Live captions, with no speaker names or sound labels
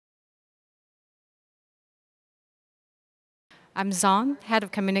I'm Zon, Head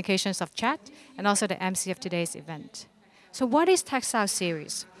of Communications of Chat, and also the MC of today's event. So what is Textile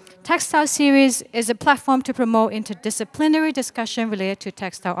Series? Textile Series is a platform to promote interdisciplinary discussion related to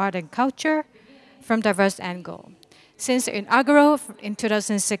textile art and culture from diverse angles. Since the inaugural in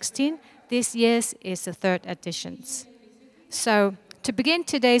 2016, this year is the third edition. So to begin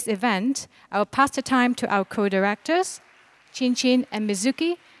today's event, I will pass the time to our co-directors, Chin and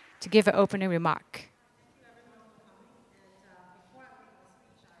Mizuki, to give an opening remark.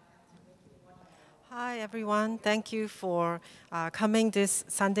 Hi, everyone. Thank you for coming this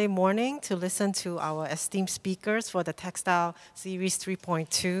Sunday morning to listen to our esteemed speakers for the Textile Series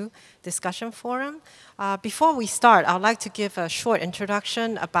 3.2 discussion forum. Before we start, I'd like to give a short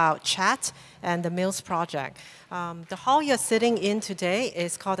introduction about CHAT and the Mills project. The hall you're sitting in today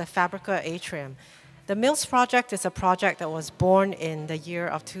is called the Fabrica Atrium. The Mills project is a project that was born in the year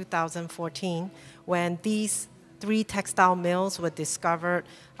of 2014 when these 3 textile mills were discovered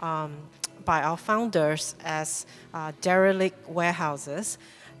by our founders as derelict warehouses.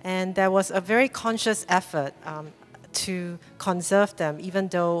 And there was a very conscious effort to conserve them, even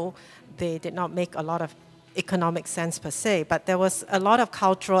though they did not make a lot of economic sense per se, but there was a lot of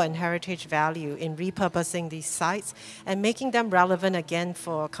cultural and heritage value in repurposing these sites and making them relevant again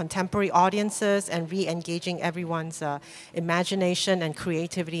for contemporary audiences and re-engaging everyone's imagination and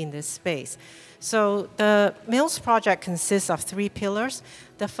creativity in this space. So the Mills project consists of 3 pillars.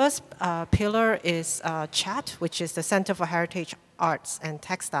 The first pillar is CHAT, which is the Center for Heritage Arts and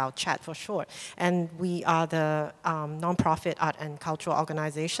Textile, CHAT for short. And we are the nonprofit art and cultural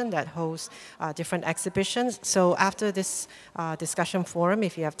organization that hosts different exhibitions. So after this discussion forum,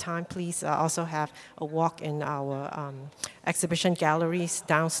 if you have time, please also have a walk in our exhibition galleries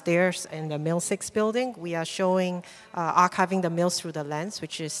downstairs in the Mill 6 building. We are showing Archiving the Mills Through the Lens,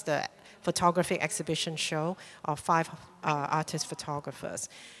 which is the photography exhibition show of 5 artist photographers.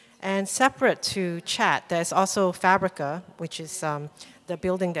 And separate to CHAT, there's also Fabrica, which is the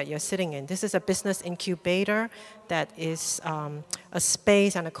building that you're sitting in. This is a business incubator that is a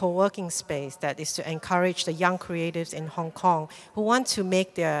space and a co-working space that is to encourage the young creatives in Hong Kong who want to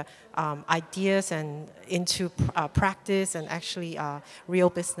make their ideas and into practice and actually real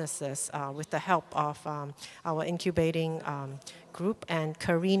businesses with the help of our incubating group. And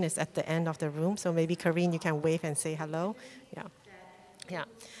Karine is at the end of the room, so maybe Karine, you can wave and say hello. Yeah. Yeah.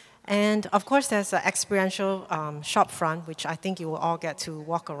 And of course, there's an experiential shop front, which I think you will all get to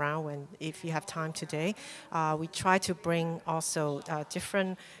walk around if you have time today. We try to bring also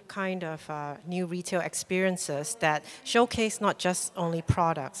different kind of new retail experiences that showcase not just only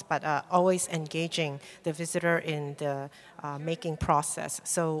products, but always engaging the visitor in the making process.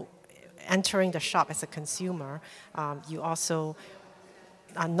 So entering the shop as a consumer, you also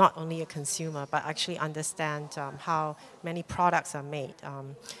are not only a consumer, but actually understand how many products are made.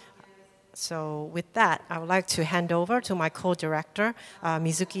 So with that, I would like to hand over to my co-director,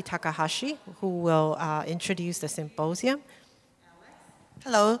 Mizuki Takahashi, who will introduce the symposium.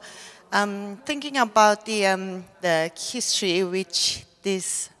 Hello. Thinking about the history which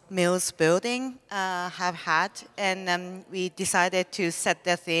this Mills building have had, and we decided to set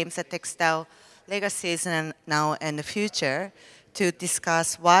the themes, the textile legacies now and the future, to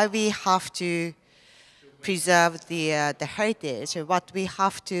discuss why we have to preserve the heritage, what we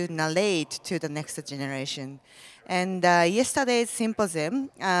have to narrate to the next generation. And yesterday's symposium,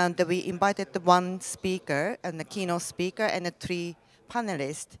 we invited one speaker, and the keynote speaker, and the 3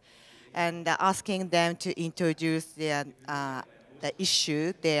 panelists, and asking them to introduce the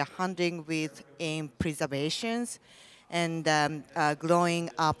issue they're handling with in preservations and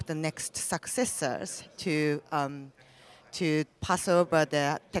growing up the next successors to pass over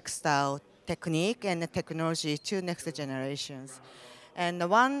the textile technique and the technology to next generations. And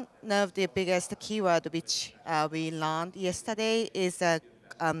one of the biggest keywords which we learned yesterday is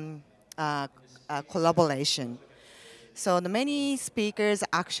collaboration. So the many speakers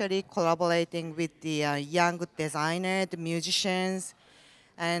actually collaborating with the young designers, the musicians,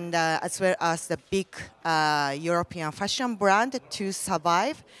 and as well as the big European fashion brand to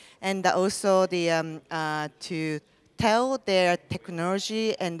survive, and also to tell their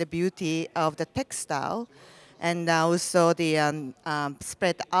technology and the beauty of the textile, and also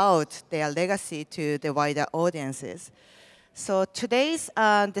spread out their legacy to the wider audiences. So today's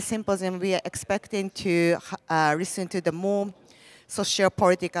the symposium, we are expecting to listen to the more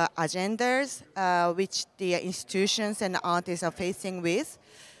socio-political agendas which the institutions and artists are facing with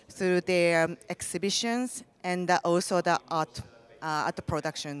through their exhibitions and also the art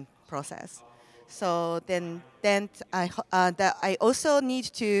production process. So then I also need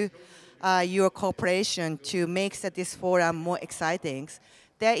to your cooperation to make this forum more exciting.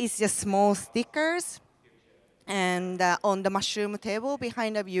 There is just small stickers and on the mushroom table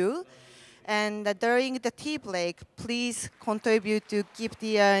behind of you. And during the tea break, please contribute to give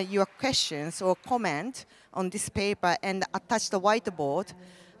your questions or comment on this paper and attach the whiteboard,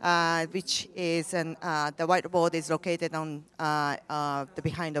 which is the whiteboard is located on the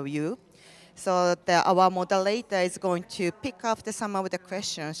behind of you. So our moderator is going to pick up some of the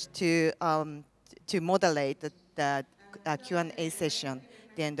questions to moderate the Q&A session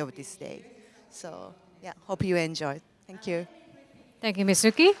at the end of this day. So yeah, hope you enjoy. Thank you. Thank you,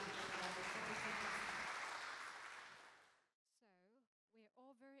 Misuki.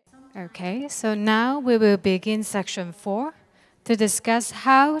 Okay, so now we will begin section 4 to discuss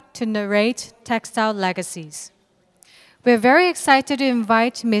how to narrate textile legacies. We're very excited to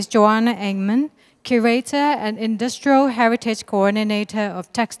invite Ms. Johanna Engman, Curator and Industrial Heritage Coordinator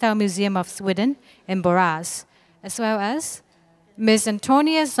of Textile Museum of Sweden in Borås, as well as Ms.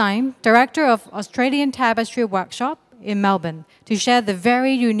 Antonia Syme, Director of Australian Tapestry Workshop in Melbourne, to share the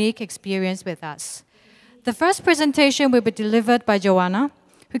very unique experience with us. The first presentation will be delivered by Johanna,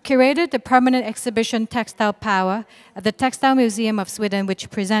 who curated the permanent exhibition Textile Power at the Textile Museum of Sweden, which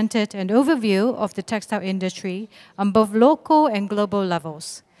presented an overview of the textile industry on both local and global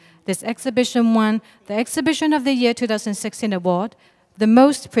levels. This exhibition won the Exhibition of the Year 2016 award, the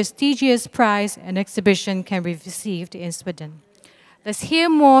most prestigious prize an exhibition can be received in Sweden. Let's hear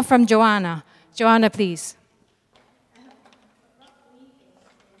more from Johanna. Johanna, please.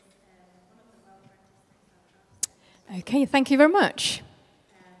 Okay, thank you very much.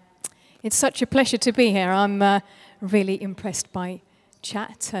 It's such a pleasure to be here. I'm really impressed by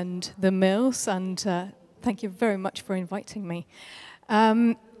chat and the mills, and thank you very much for inviting me.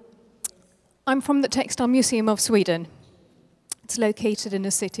 I'm from the Textile Museum of Sweden. It's located in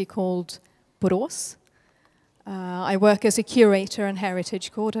a city called Borås. I work as a curator and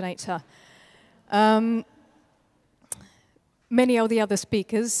heritage coordinator. Many of the other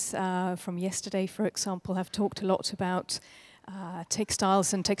speakers from yesterday, for example, have talked a lot about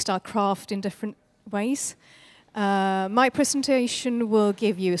textiles and textile craft in different ways. My presentation will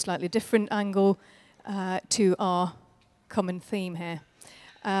give you a slightly different angle to our common theme here.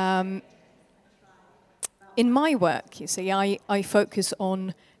 In my work, you see, I focus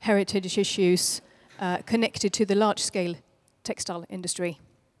on heritage issues connected to the large-scale textile industry.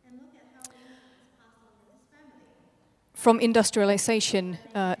 From industrialization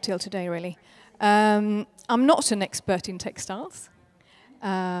till today, really. I'm not an expert in textiles.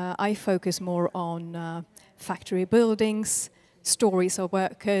 I focus more on factory buildings, stories of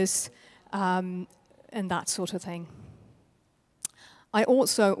workers, and that sort of thing. I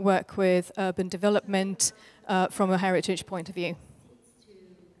also work with urban development from a heritage point of view.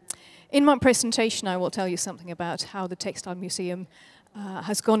 In my presentation, I will tell you something about how the Textile Museum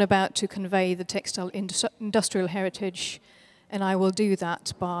has gone about to convey the textile industrial heritage, and I will do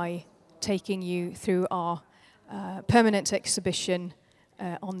that by taking you through our permanent exhibition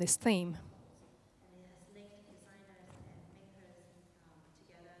on this theme.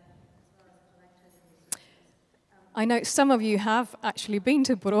 I know some of you have actually been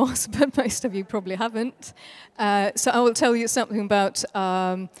to Borås, but most of you probably haven't. So I will tell you something about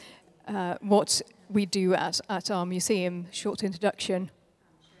what we do at our museum, short introduction.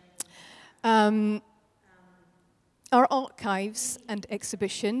 Our archives and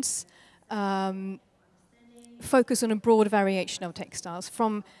exhibitions focus on a broad variation of textiles,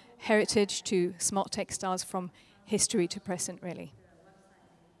 from heritage to smart textiles, from history to present, really.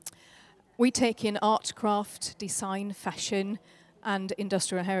 We take in art, craft, design, fashion, and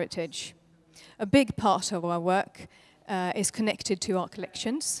industrial heritage. A big part of our work is connected to our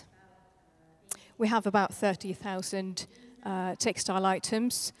collections. We have about 30,000 textile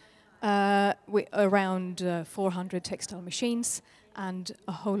items, around 400 textile machines, and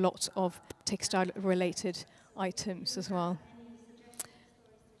a whole lot of textile-related items as well.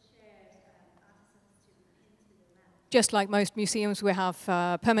 Just like most museums, we have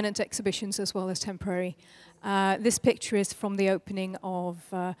permanent exhibitions as well as temporary. This picture is from the opening of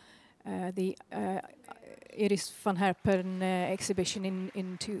the Iris van Herpen exhibition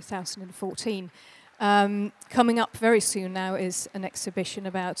in 2014. Coming up very soon now is an exhibition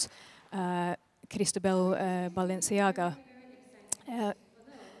about Cristobal Balenciaga,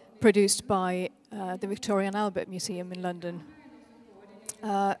 produced by the Victoria and Albert Museum in London.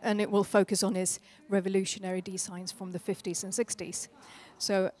 And it will focus on his revolutionary designs from the 50s and 60s.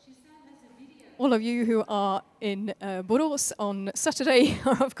 So all of you who are in Borås on Saturday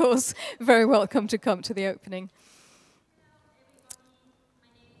are, of course, very welcome to come to the opening.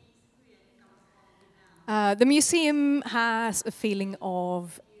 The museum has a feeling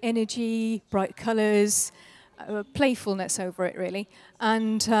of energy, bright colours, playfulness over it, really.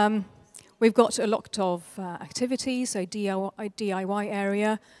 And we've got a lot of activities, a DIY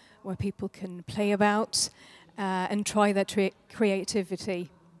area where people can play about and try their creativity.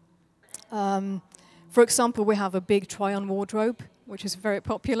 For example, we have a big try-on wardrobe, which is very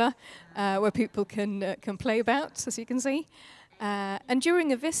popular, where people can play about, as you can see. And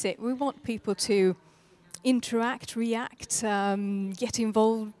during a visit, we want people to interact, react, get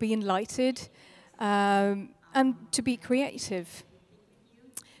involved, be enlightened, and to be creative.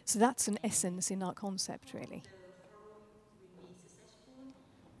 So that's an essence in our concept, really.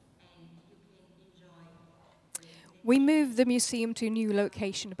 We moved the museum to a new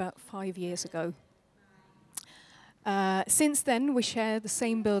location about 5 years ago. Since then, we share the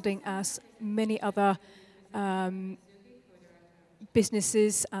same building as many other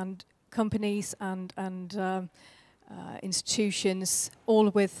businesses and companies and institutions, all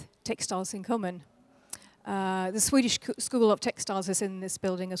with textiles in common. The Swedish School of Textiles is in this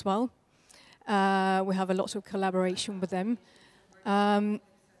building as well. We have a lot of collaboration with them. And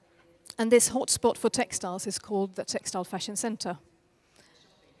this hotspot for textiles is called the Textile Fashion Center.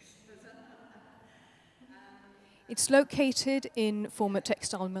 It's located in former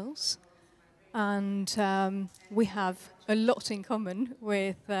textile mills, and we have a lot in common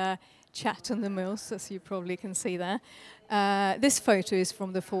with Chat and the mills, as you probably can see there. This photo is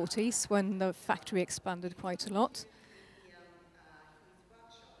from the 40s, when the factory expanded quite a lot.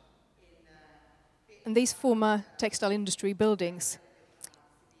 And these former textile industry buildings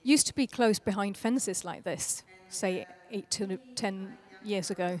used to be closed behind fences like this, say 8 to 10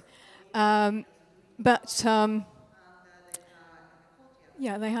 years ago.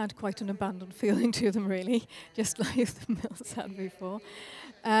 Yeah, they had quite an abandoned feeling to them, really, just like the mills had before.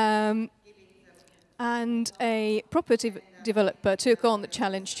 And a property developer took on the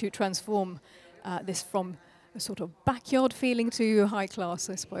challenge to transform this from a sort of backyard feeling to high class,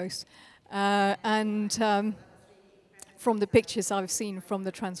 I suppose. From the pictures I've seen from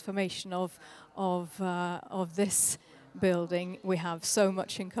the transformation of this building, we have so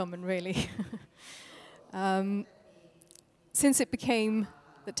much in common, really. Since it became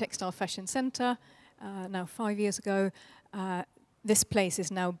the Textile Fashion Center, now 5 years ago, this place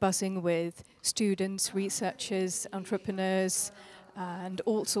is now buzzing with students, researchers, entrepreneurs, and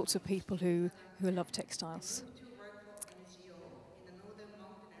all sorts of people who love textiles.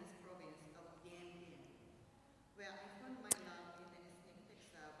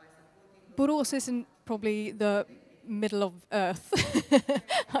 Borås isn't probably the middle of Earth,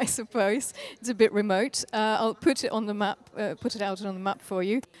 I suppose. It's a bit remote. I'll put it on the map, put it out on the map for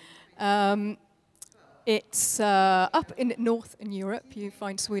you. It's up in northern Europe. You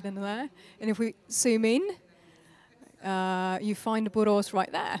find Sweden there. And if we zoom in, you find Borås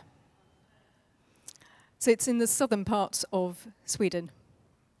right there. So it's in the southern parts of Sweden.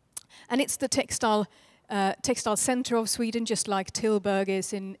 And it's the textile center of Sweden, just like Tilburg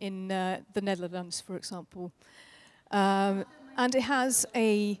is in the Netherlands, for example. And it has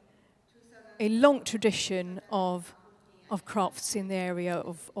a long tradition of crafts in the area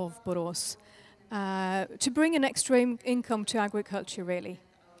of Borås to bring an extra income to agriculture, really.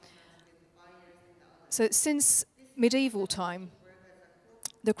 So since medieval time,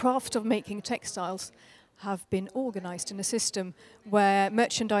 the craft of making textiles have been organized in a system where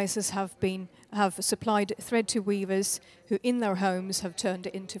merchandisers have supplied thread to weavers who in their homes have turned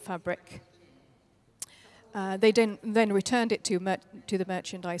it into fabric. They then returned it to the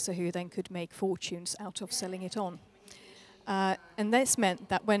merchandiser, who then could make fortunes out of selling it on. And this meant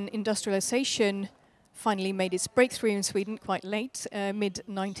that when industrialization finally made its breakthrough in Sweden quite late,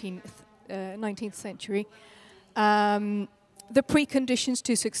 mid-19th century, the preconditions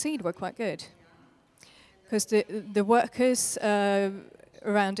to succeed were quite good. Because the workers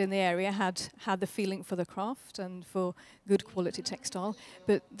around in the area had the feeling for the craft and for good quality textile,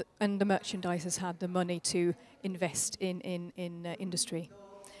 and the merchandisers had the money to invest in industry.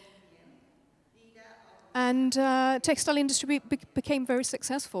 And textile industry became very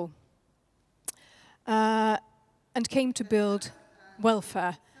successful and came to build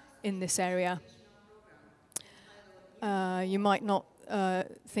welfare in this area. You might not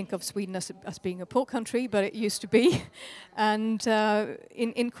think of Sweden as being a poor country, but it used to be. And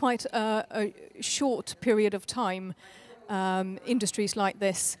in quite a short period of time, industries like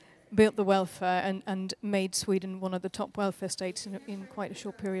this built the welfare and made Sweden one of the top welfare states in quite a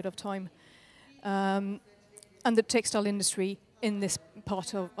short period of time. And the textile industry in this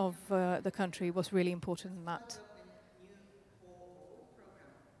part of the country was really important in that.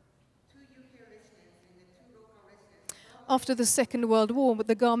 After the Second World War,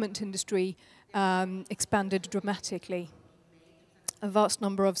 the garment industry expanded dramatically. A vast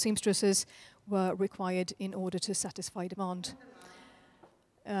number of seamstresses were required in order to satisfy demand.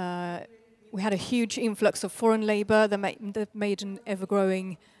 We had a huge influx of foreign labor that made an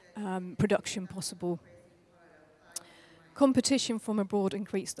ever-growing production possible. Competition from abroad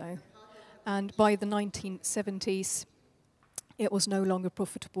increased, though, and by the 1970s, it was no longer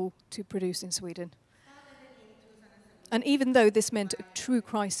profitable to produce in Sweden. And even though this meant a true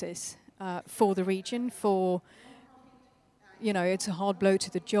crisis for the region, it's a hard blow to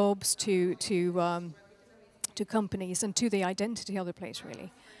the jobs, to companies, and to the identity of the place,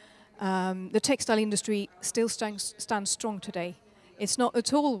 really. The textile industry still stands strong today. It's not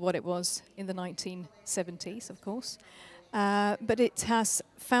at all what it was in the 1970s, of course, but it has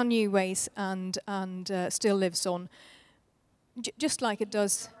found new ways and still lives on, just like it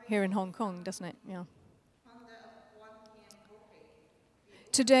does here in Hong Kong, doesn't it? Yeah.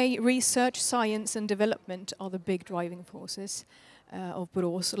 Today, research, science and development are the big driving forces of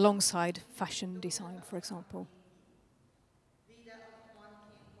Borås, alongside fashion design, for example.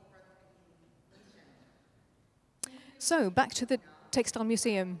 So, back to the Textile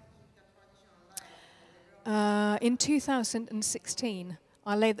Museum. In 2016,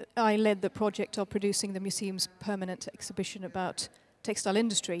 I led the project of producing the museum's permanent exhibition about textile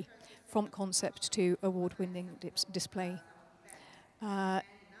industry, from concept to award-winning display.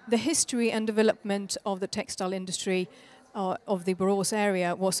 The history and development of the textile industry of the Borås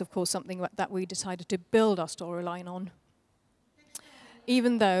area was, of course, something that we decided to build our storyline on.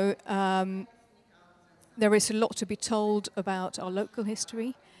 Even though there is a lot to be told about our local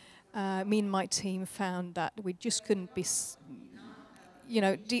history, me and my team found that we just couldn't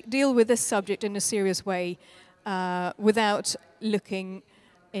deal with this subject in a serious way without looking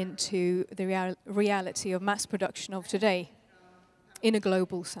into the reality of mass production of today in a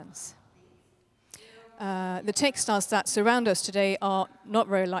global sense. The textiles that surround us today are not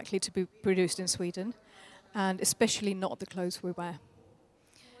very likely to be produced in Sweden, and especially not the clothes we wear.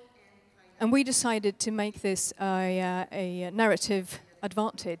 And we decided to make this a narrative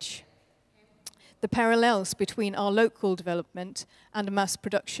advantage. The parallels between our local development and mass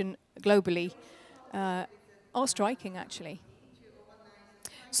production globally are striking, actually.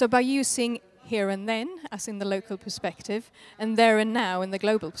 So by using here and then, as in the local perspective, and there and now in the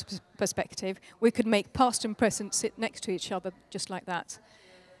global perspective, we could make past and present sit next to each other just like that.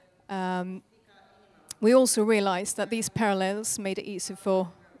 We also realized that these parallels made it easier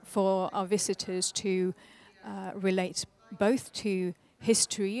for our visitors to relate both to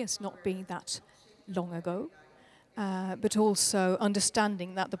history as not being that long ago, but also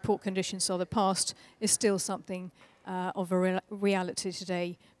understanding that the poor conditions of the past is still something of a reality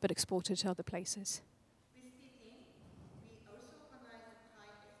today, but exported to other places.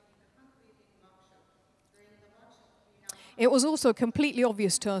 It was also completely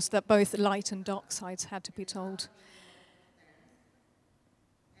obvious to us that both light and dark sides had to be told.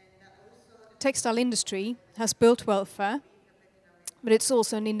 Textile industry has built welfare, but it's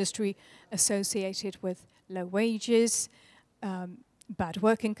also an industry associated with low wages, bad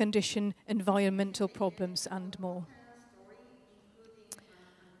working condition, environmental problems, and more.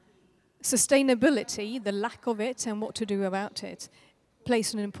 Sustainability, the lack of it and what to do about it,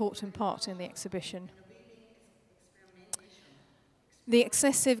 plays an important part in the exhibition. The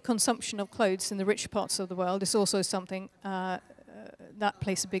excessive consumption of clothes in the rich parts of the world is also something that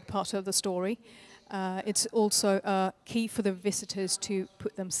plays a big part of the story. It's also key for the visitors to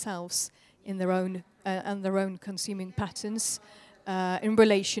put themselves in their own consuming patterns in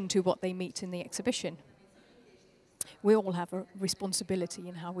relation to what they meet in the exhibition. We all have a responsibility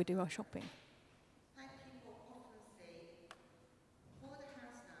in how we do our shopping.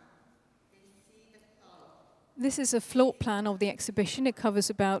 This is a floor plan of the exhibition. It covers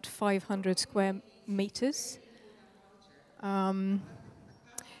about 500 square meters. In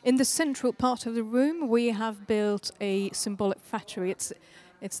the central part of the room, we have built a symbolic factory.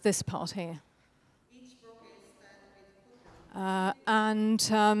 It's this part here.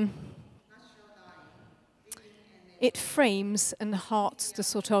 It frames and hearts the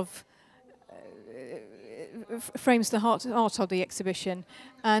sort of frames the heart of the exhibition,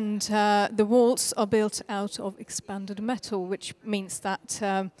 and the walls are built out of expanded metal, which means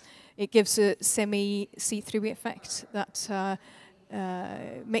that it gives a semi-see-through effect that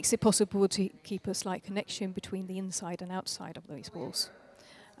makes it possible to keep a slight connection between the inside and outside of these walls.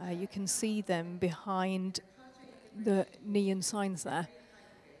 You can see them behind the neon signs there.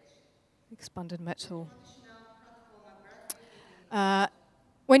 Expanded metal.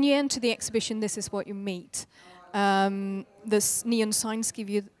 When you enter the exhibition, this is what you meet. This neon signs give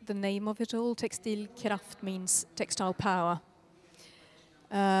you the name of it all. Textile kraft means textile power.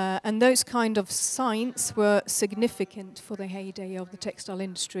 And those kind of signs were significant for the heyday of the textile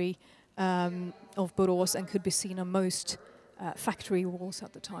industry of Borås and could be seen on most factory walls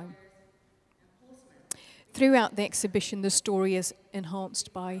at the time. Throughout the exhibition, the story is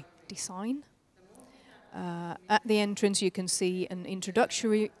enhanced by design. At the entrance, you can see an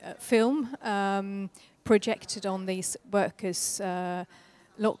introductory film projected on these workers'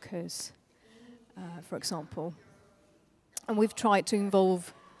 lockers, for example. And we've tried to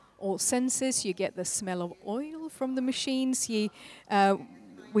involve all senses. You get the smell of oil from the machines.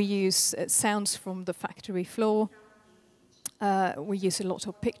 We use sounds from the factory floor. We use a lot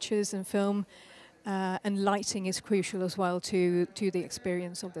of pictures and film. And lighting is crucial as well to the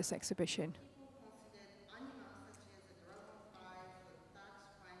experience of this exhibition.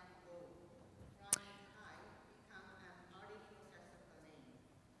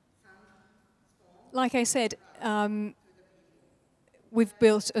 Like I said, we've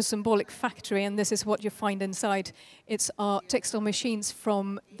built a symbolic factory, and this is what you find inside. It's our textile machines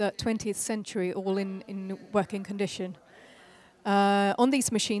from the 20th century, all in working condition. On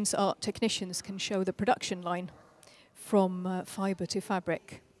these machines, our technicians can show the production line from fiber to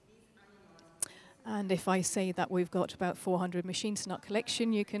fabric. And if I say that we've got about 400 machines in our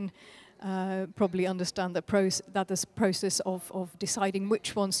collection, you can probably understand that this process of deciding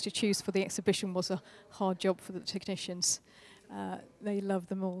which ones to choose for the exhibition was a hard job for the technicians. They love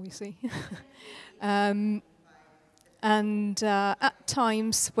them all, you see. At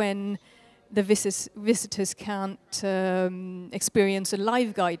times when the visitors can't experience a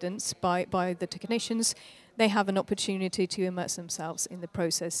live guidance by the technicians, they have an opportunity to immerse themselves in the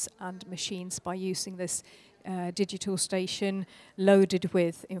process and machines by using this digital station loaded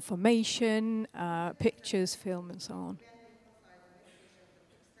with information, pictures, film, and so on.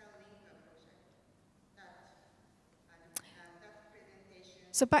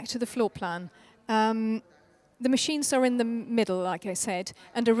 So back to the floor plan. The machines are in the middle, like I said,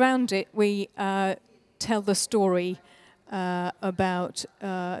 and around it we tell the story about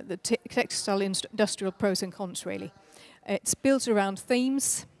the textile industrial pros and cons, really. It's built around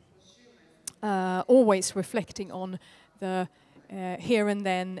themes, always reflecting on the here and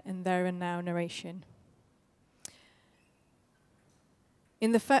then and there and now narration.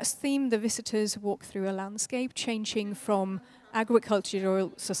 In the first theme, the visitors walk through a landscape changing from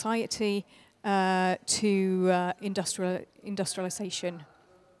agricultural society to industrialization.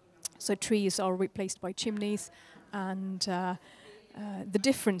 So trees are replaced by chimneys, and the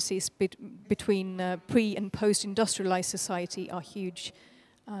differences between pre- and post-industrialized society are huge,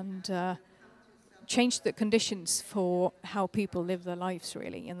 and change the conditions for how people live their lives,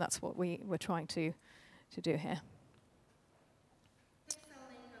 really, and that's what we're trying to do here.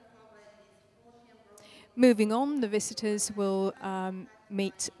 Moving on, the visitors will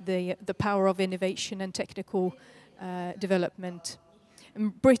meet the power of innovation and technical development.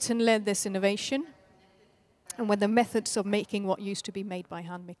 And Britain led this innovation, and when the methods of making what used to be made by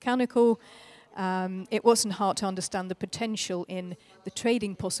hand mechanical, it wasn't hard to understand the potential in the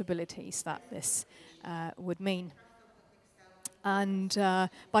trading possibilities that this would mean. And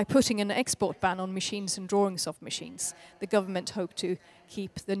by putting an export ban on machines and drawings of machines, the government hoped to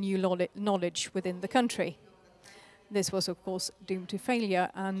keep the new knowledge within the country. This was, of course, doomed to failure,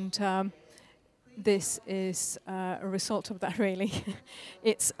 and this is a result of that, really.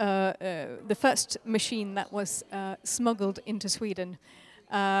 It's the first machine that was smuggled into Sweden.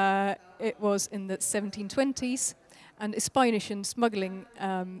 It was in the 1720s, and espionage smuggling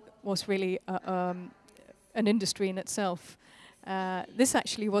was really an industry in itself. This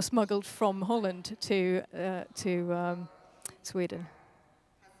actually was smuggled from Holland to Sweden.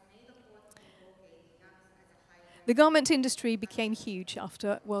 The garment industry became huge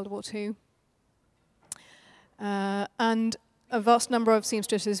after World War II. And a vast number of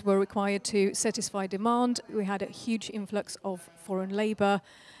seamstresses were required to satisfy demand. We had a huge influx of foreign labor,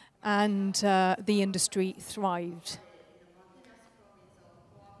 and the industry thrived.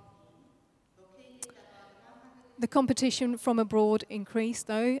 The competition from abroad increased,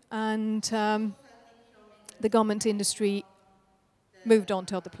 though, and the garment industry moved on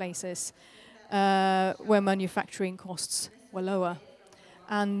to other places where manufacturing costs were lower.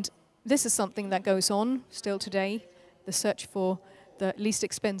 And this is something that goes on still today. The search for the least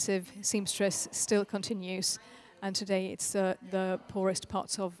expensive seamstress still continues, and today it's the poorest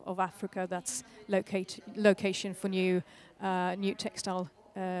parts of Africa that's location for new textile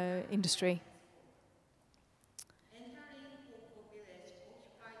industry.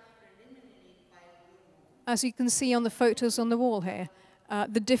 as you can see on the photos on the wall here,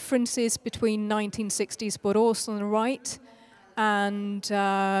 the differences between 1960s Borås on the right and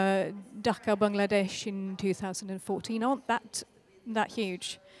Dhaka, Bangladesh in 2014 aren't that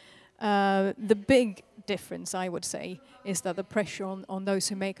huge. The big difference, I would say, is that the pressure on those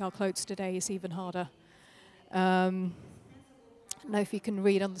who make our clothes today is even harder. Now, if you can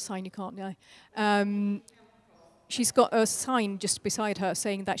read on the sign, you can't. She's got a sign just beside her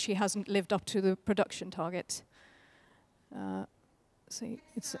saying that she hasn't lived up to the production target. So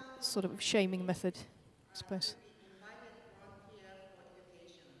it's a sort of shaming method, I suppose.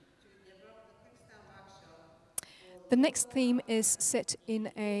 The next theme is set in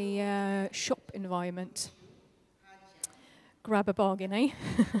a shop environment. Grab a bargain, eh?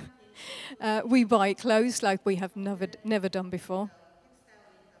 We buy clothes like we have never done before.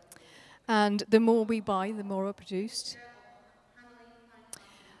 And the more we buy, the more are produced.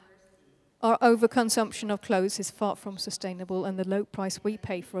 Our overconsumption of clothes is far from sustainable, and the low price we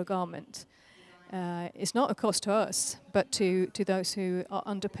pay for a garment is not a cost to us, but to those who are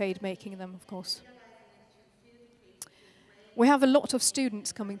underpaid making them, of course. We have a lot of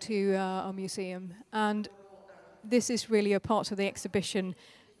students coming to our museum, and this is really a part of the exhibition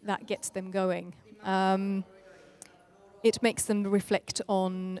that gets them going. It makes them reflect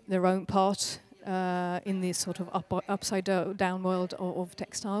on their own part in this sort of upside-down world of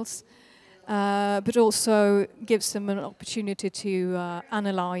textiles, but also gives them an opportunity to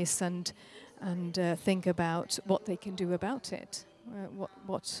analyze and think about what they can do about it,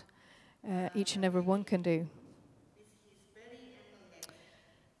 what each and every one can do.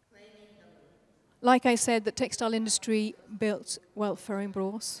 Like I said, the textile industry built welfare in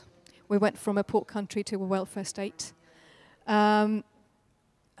Borås. We went from a poor country to a welfare state. 100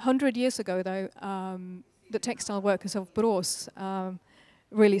 years ago, though, the textile workers of Borås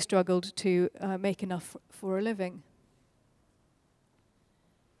really struggled to make enough for a living.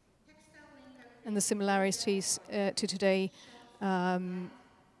 And the similarities to today are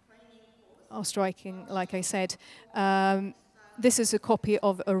striking, like I said. This is a copy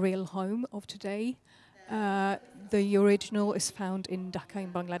of a real home of today. The original is found in Dhaka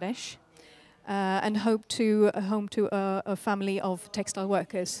in Bangladesh, and home to a family of textile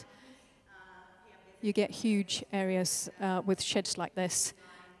workers. You get huge areas with sheds like this,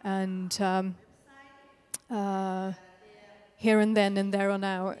 and here and then and there and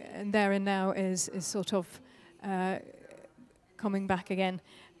now, and there and now is sort of coming back again.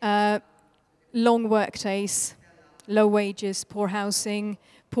 Long work days, low wages, poor housing,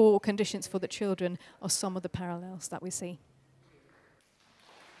 poor conditions for the children are some of the parallels that we see.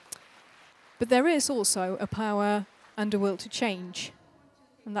 But there is also a power and a will to change,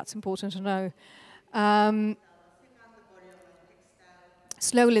 and that's important to know.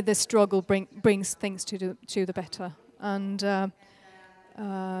 Slowly this struggle brings things to the better, and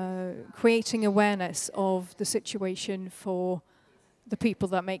creating awareness of the situation for the people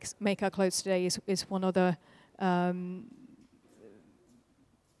that make our clothes today is one of the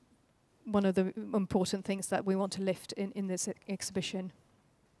important things that we want to lift in this exhibition.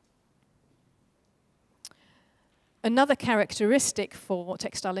 Another characteristic for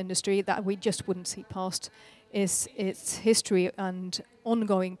textile industry that we just wouldn't see past is its history and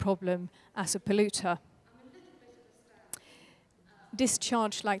ongoing problem as a polluter.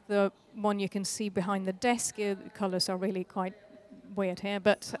 Discharge like the one you can see behind the desk, the colors are really quite weird here,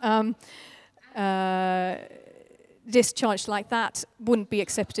 but discharge like that wouldn't be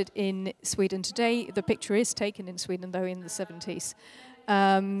accepted in Sweden today. The picture is taken in Sweden, though, in the 70s.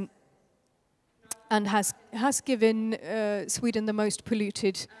 And has given Sweden the most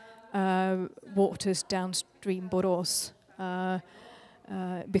polluted waters downstream Borås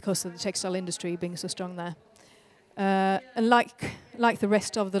because of the textile industry being so strong there. And like the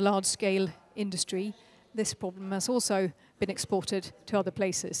rest of the large-scale industry, this problem has also been exported to other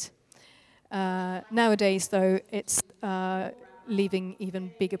places. Nowadays, though, it's leaving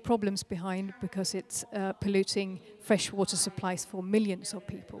even bigger problems behind because it's polluting freshwater supplies for millions of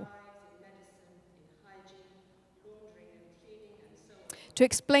people. To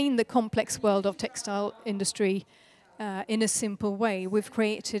explain the complex world of textile industry in a simple way, we've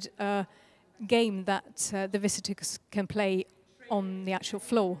created a game that the visitors can play on the actual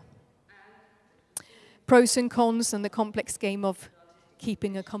floor. Pros and cons and the complex game of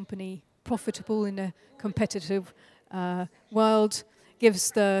keeping a company profitable in a competitive world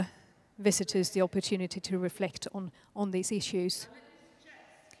gives the visitors the opportunity to reflect on these issues.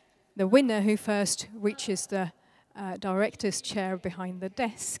 The winner who first reaches the director's chair behind the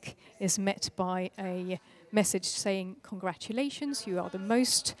desk is met by a message saying, congratulations, you are the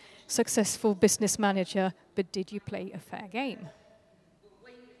most successful business manager, but did you play a fair game?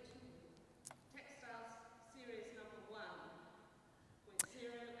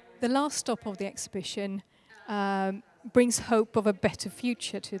 The last stop of the exhibition brings hope of a better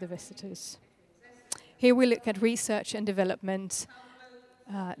future to the visitors. Here we look at research and development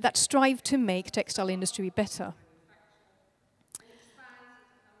that strive to make textile industry better.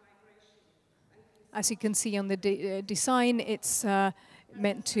 As you can see on the design, it's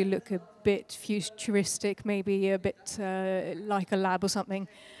meant to look a bit futuristic, maybe a bit like a lab or something.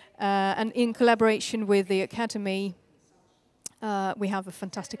 And in collaboration with the Academy, we have a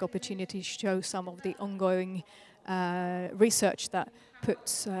fantastic opportunity to show some of the ongoing research that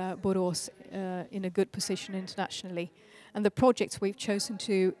puts Borås in a good position internationally. And the projects we've chosen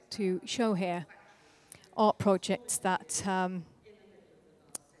to show here are projects that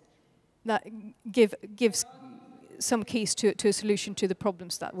that gives some keys to a solution to the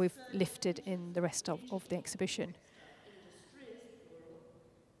problems that we've lifted in the rest of the exhibition.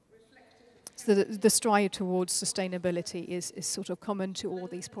 So the strive towards sustainability is sort of common to all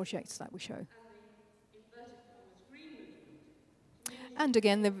these projects that we show. And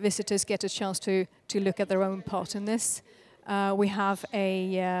again, the visitors get a chance to look at their own part in this. We have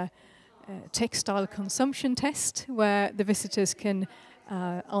a textile consumption test where the visitors can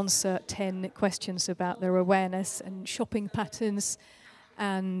answer 10 questions about their awareness and shopping patterns,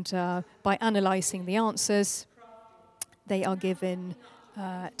 and by analysing the answers, they are given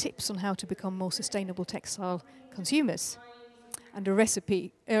tips on how to become more sustainable textile consumers. And a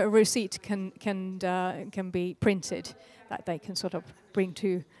receipt can be printed that they can sort of bring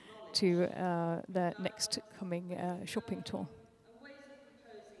to their next coming shopping tour.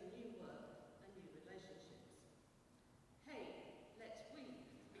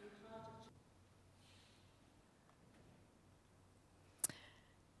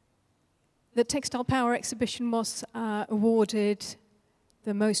 The Textile Power exhibition was awarded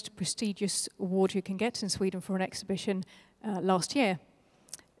the most prestigious award you can get in Sweden for an exhibition last year,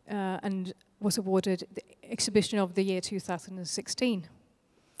 and was awarded the Exhibition of the Year 2016.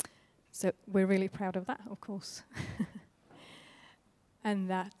 So we're really proud of that, of course. And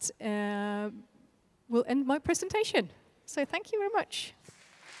that will end my presentation. So thank you very much.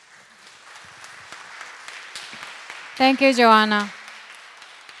 Thank you, Johanna.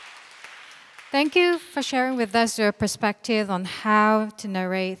 Thank you for sharing with us your perspective on how to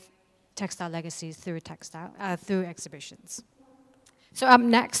narrate textile legacies through exhibitions. So up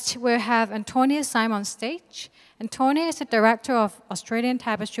next, we have Antonia Syme on stage. Antonia is the director of Australian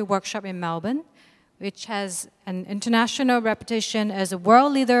Tapestry Workshop in Melbourne, which has an international reputation as a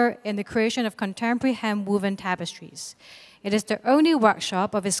world leader in the creation of contemporary hand-woven tapestries. It is the only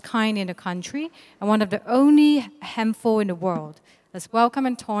workshop of its kind in the country and one of the only handful in the world. Let's welcome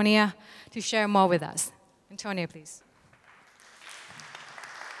Antonia to share more with us. Antonia, please.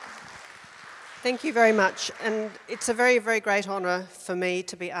 Thank you very much, and it's a very, very great honour for me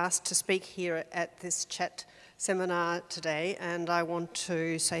to be asked to speak here at this chat seminar today, and I want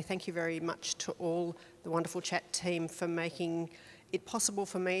to say thank you very much to all the wonderful chat team for making it possible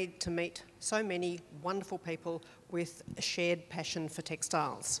for me to meet so many wonderful people with a shared passion for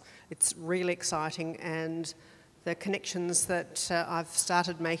textiles. It's really exciting, and the connections that I've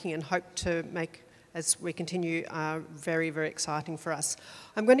started making and hope to make as we continue are very, very exciting for us.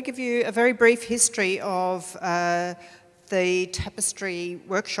 I'm going to give you a very brief history of the Tapestry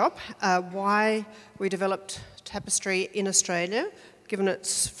workshop, why we developed tapestry in Australia, given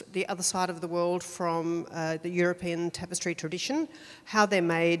it's the other side of the world from the European tapestry tradition, how they're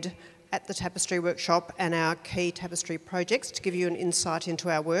made at the Tapestry workshop and our key tapestry projects to give you an insight into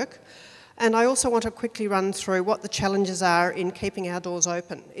our work. And I also want to quickly run through what the challenges are in keeping our doors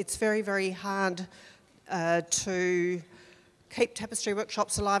open. It's very, very hard to keep tapestry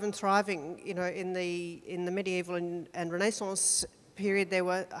workshops alive and thriving. You know, in the medieval and Renaissance period, there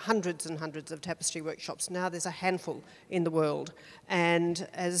were hundreds and hundreds of tapestry workshops. Now there's a handful in the world. And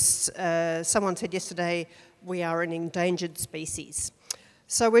as someone said yesterday, we are an endangered species.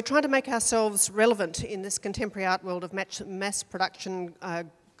 So we're trying to make ourselves relevant in this contemporary art world of mass production,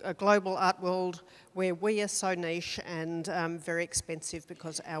 a global art world where we are so niche and very expensive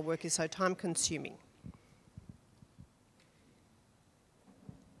because our work is so time-consuming.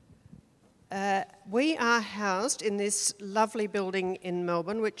 We are housed in this lovely building in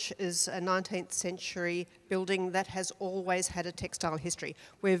Melbourne, which is a 19th century building that has always had a textile history.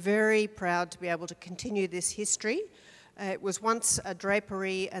 We're very proud to be able to continue this history. It was once a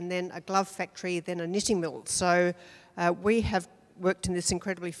drapery and then a glove factory, then a knitting mill. So we have worked in this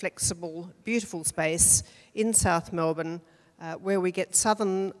incredibly flexible, beautiful space in South Melbourne, where we get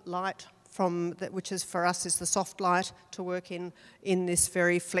southern light from which is for us is the soft light to work in this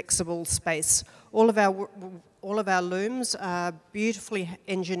very flexible space. All of our looms are beautifully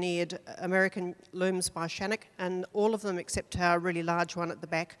engineered American looms by Shannock, and all of them except our really large one at the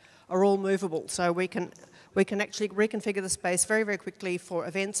back are all movable. So we can actually reconfigure the space very, very quickly for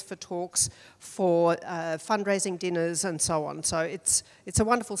events, for talks, for fundraising dinners and so on. So it's a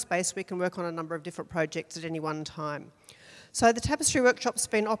wonderful space. We can work on a number of different projects at any one time. So the Tapestry Workshop's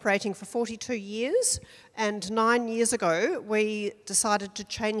been operating for 42 years, and 9 years ago we decided to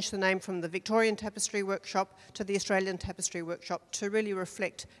change the name from the Victorian Tapestry Workshop to the Australian Tapestry Workshop to really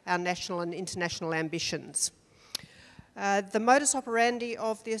reflect our national and international ambitions. The modus operandi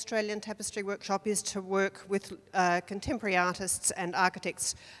of the Australian Tapestry Workshop is to work with contemporary artists and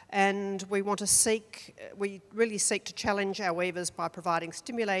architects, and we really seek to challenge our weavers by providing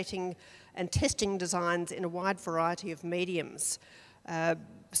stimulating and testing designs in a wide variety of mediums,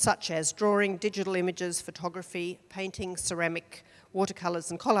 such as drawing, digital images, photography, painting, ceramic, watercolours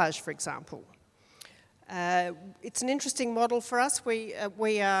and collage, for example. It's an interesting model for us. We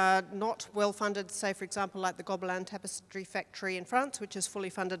are not well funded, say for example like the Gobelin Tapestry Factory in France, which is fully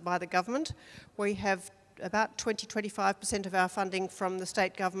funded by the government. We have about 20-25% of our funding from the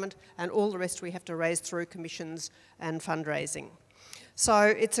state government, and all the rest we have to raise through commissions and fundraising. So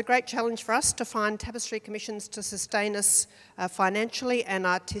it's a great challenge for us to find tapestry commissions to sustain us financially and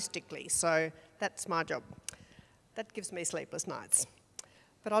artistically. So that's my job. That gives me sleepless nights.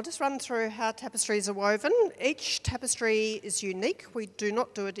 But I'll just run through how tapestries are woven. Each tapestry is unique. We do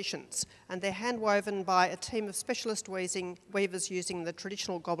not do additions, and they're hand woven by a team of specialist weavers using the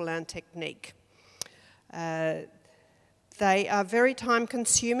traditional Gobelin technique. They are very time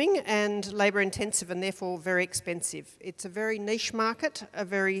consuming and labour intensive and therefore very expensive. It's a very niche market, a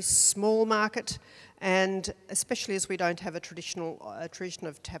very small market, and especially as we don't have a tradition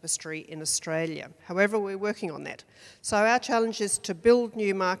of tapestry in Australia. However, we're working on that. So our challenge is to build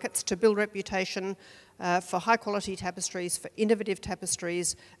new markets, to build reputation for high quality tapestries, for innovative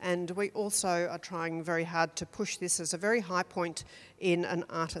tapestries, and we also are trying very hard to push this as a very high point in an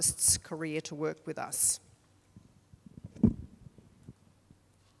artist's career to work with us.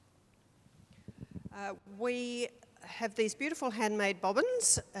 We have these beautiful handmade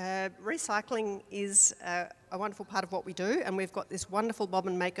bobbins. Recycling is a wonderful part of what we do, and we've got this wonderful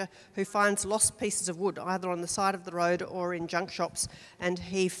bobbin maker who finds lost pieces of wood either on the side of the road or in junk shops, and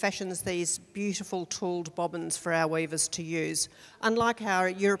he fashions these beautiful tooled bobbins for our weavers to use. Unlike our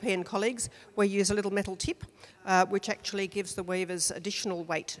European colleagues, we use a little metal tip which actually gives the weavers additional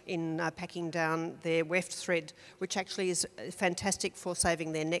weight in packing down their weft thread, which actually is fantastic for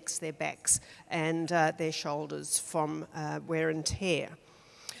saving their necks, their backs and their shoulders from wear and tear.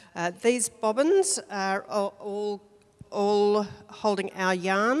 These bobbins are all holding our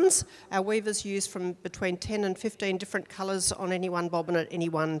yarns. Our weavers use from between 10 and 15 different colours on any one bobbin at any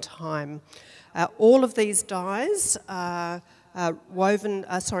one time. All of these dyes are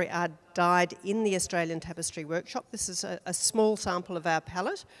dyed in the Australian Tapestry Workshop. This is a small sample of our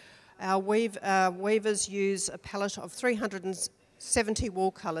palette. Our weavers use a palette of 370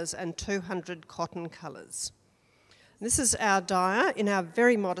 wool colours and 200 cotton colours. This is our dyer in our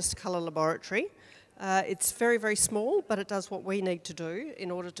very modest colour laboratory. It's very, very small, but it does what we need to do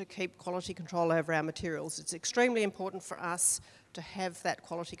in order to keep quality control over our materials. It's extremely important for us to have that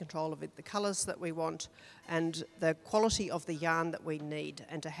quality control of it, the colours that we want and the quality of the yarn that we need,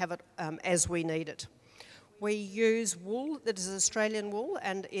 and to have it as we need it. We use wool that is Australian wool,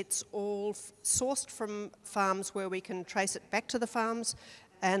 and it's all sourced from farms where we can trace it back to the farms,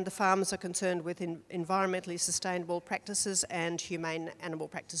 and the farms are concerned with environmentally sustainable practices and humane animal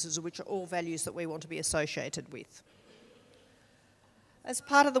practices, which are all values that we want to be associated with. As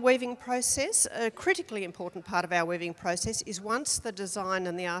part of the weaving process, a critically important part of our weaving process is once the design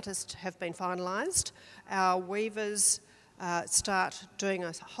and the artist have been finalised, our weavers start doing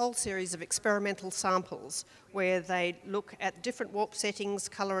a whole series of experimental samples where they look at different warp settings,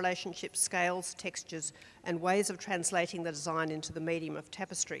 colour relationships, scales, textures and ways of translating the design into the medium of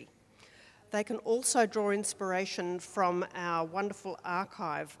tapestry. They can also draw inspiration from our wonderful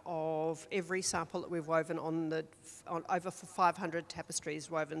archive of every sample that we've woven on over 500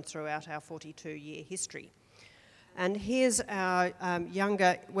 tapestries woven throughout our 42-year history. And here's our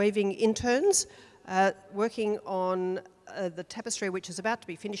younger weaving interns working on the tapestry, which is about to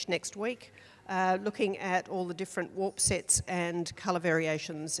be finished next week, looking at all the different warp sets and colour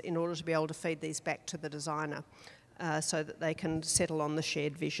variations in order to be able to feed these back to the designer so that they can settle on the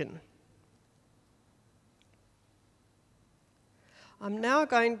shared vision. I'm now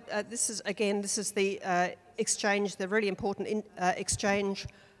going, this is the exchange, the really important exchange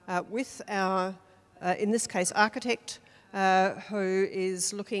with our, in this case, architect, who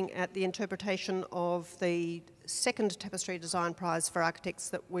is looking at the interpretation of the second Tapestry Design Prize for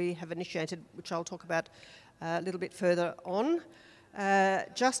Architects that we have initiated, which I'll talk about a little bit further on.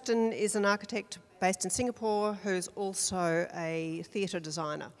 Justin is an architect based in Singapore who's also a theatre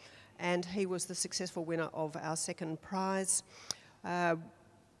designer, and he was the successful winner of our second prize.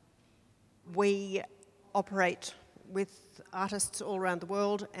 We operate with artists all around the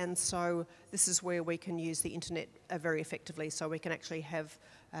world, and so this is where we can use the internet very effectively, so we can actually have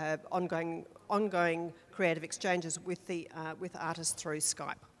ongoing creative exchanges with artists through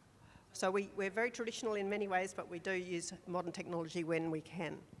Skype. So we're very traditional in many ways, but we do use modern technology when we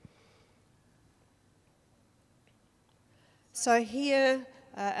can. So here,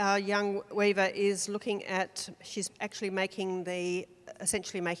 our young weaver is looking at, she's actually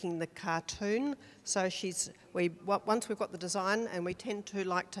essentially making the cartoon. So once we've got the design, and we tend to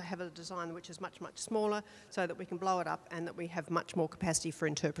like to have a design which is much, much smaller so that we can blow it up and that we have much more capacity for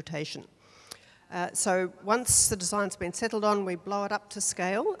interpretation. So once the design's been settled on, we blow it up to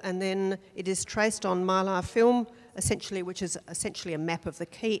scale, and then it is traced on mylar film, essentially, which is essentially a map of the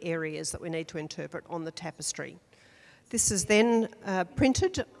key areas that we need to interpret on the tapestry. This is then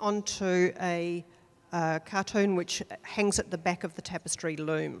printed onto a cartoon which hangs at the back of the tapestry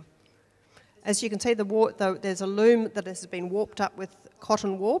loom. As you can see, there's a loom that has been warped up with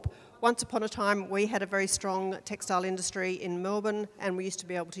cotton warp. Once upon a time, we had a very strong textile industry in Melbourne, and we used to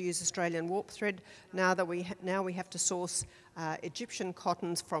be able to use Australian warp thread. Now we have to source Egyptian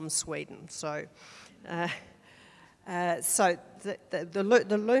cottons from Sweden. So, the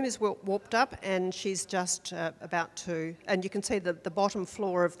loom is warped up, and she's just about to. And you can see the bottom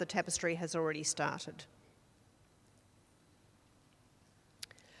floor of the tapestry has already started.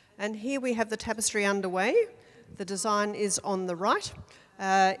 And here we have the tapestry underway. The design is on the right.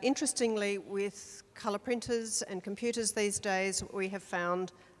 Interestingly, with colour printers and computers these days, we have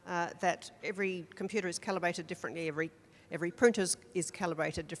found that every computer is calibrated differently, every printer is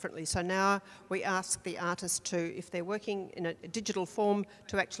calibrated differently. So now we ask the artist to, if they're working in a digital form,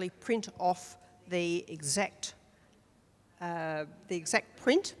 to actually print off the exact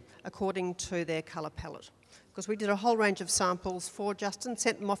print according to their colour palette. Because we did a whole range of samples for Justin,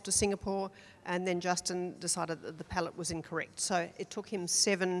 sent them off to Singapore, and then Justin decided that the palette was incorrect. So it took him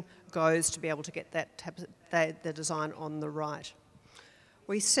 7 goes to be able to get the design on the right.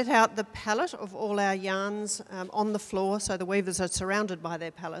 We set out the palette of all our yarns on the floor, so the weavers are surrounded by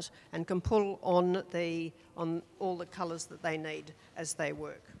their palette and can pull on all the colours that they need as they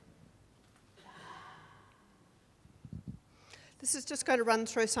work. This is just going to run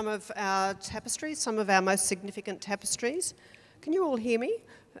through some of our tapestries, some of our most significant tapestries. Can you all hear me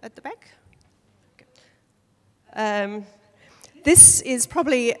at the back? Okay. This is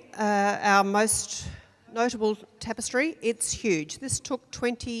probably our most notable tapestry. It's huge. This took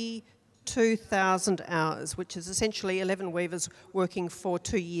 22,000 hours, which is essentially 11 weavers working for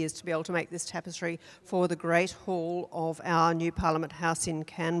 2 years to be able to make this tapestry for the Great Hall of our new Parliament House in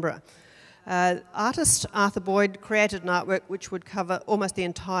Canberra. Artist Arthur Boyd created an artwork which would cover almost the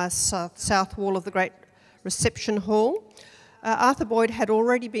entire south wall of the Great Reception Hall. Arthur Boyd had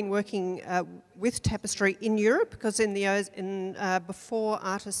already been working with tapestry in Europe, because before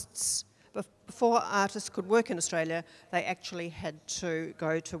artists could work in Australia, they actually had to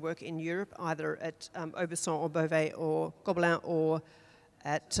go to work in Europe, either at Aubusson or Beauvais or Gobelin or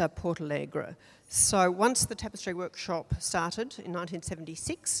at Port Alegre. So once the tapestry workshop started in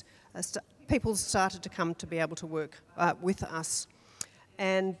 1976, people started to come to be able to work with us.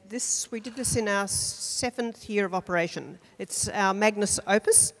 And we did this in our 7th year of operation. It's our magnus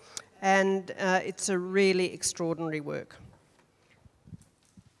opus, and it's a really extraordinary work.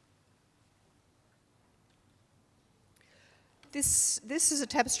 This is a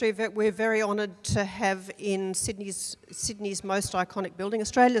tapestry that we're very honoured to have in Sydney's most iconic building,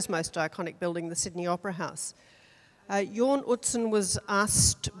 Australia's most iconic building, the Sydney Opera House. Jorn Utzon was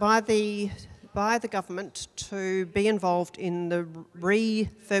asked by the government to be involved in the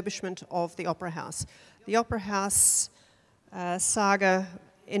refurbishment of the Opera House. The Opera House saga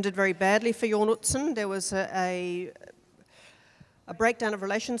ended very badly for Jorn Utzon. There was a breakdown of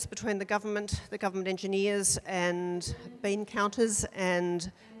relations between the government engineers and bean counters and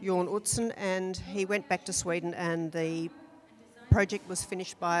Jorn Utzon, and he went back to Sweden, and the project was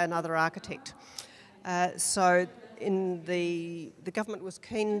finished by another architect. So the government was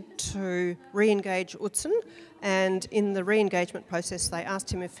keen to re-engage Utzon, and in the re-engagement process they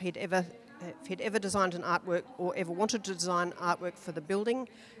asked him if he'd ever he'd ever designed an artwork or ever wanted to design artwork for the building,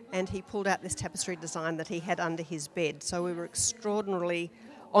 and he pulled out this tapestry design that he had under his bed. So we were extraordinarily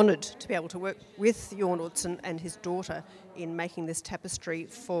honoured to be able to work with Jorn Utzon and his daughter in making this tapestry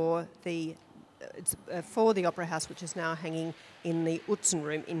for the Opera House, which is now hanging in the Utzon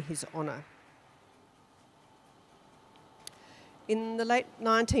Room in his honour. In the late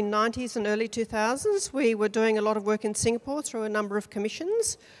 1990s and early 2000s, we were doing a lot of work in Singapore through a number of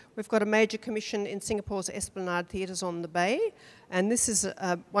commissions. We've got a major commission in Singapore's Esplanade Theatres on the Bay, and this is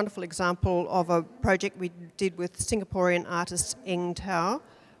a wonderful example of a project we did with Singaporean artist Eng Tao,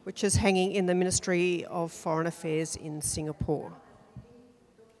 which is hanging in the Ministry of Foreign Affairs in Singapore.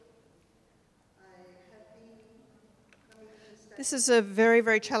 This is a very,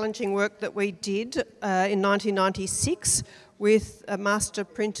 very challenging work that we did in 1996 with a master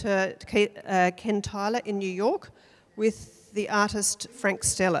printer, Ken Tyler, in New York, with the artist Frank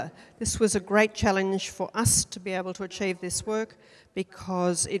Stella. This was a great challenge for us to be able to achieve this work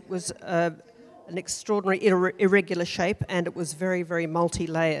because it was an extraordinary irregular shape and it was very, very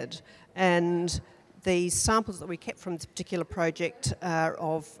multi-layered. And the samples that we kept from this particular project are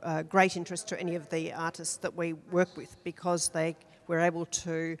of great interest to any of the artists that we work with because they were able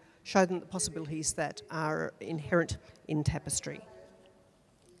to show them the possibilities that are inherent in tapestry.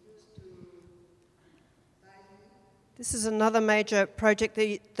 This is another major project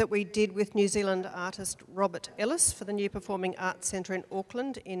that we did with New Zealand artist Robert Ellis for the New Performing Arts Centre in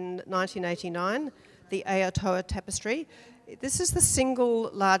Auckland in 1989, the Aotearoa Tapestry. This is the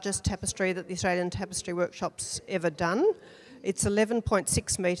single largest tapestry that the Australian Tapestry Workshop's ever done. It's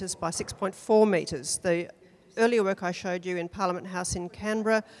 11.6 metres by 6.4 metres. The earlier work I showed you in Parliament House in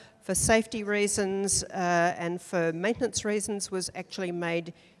Canberra, for safety reasons and for maintenance reasons, was actually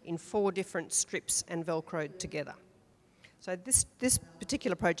made in 4 different strips and velcroed together. So this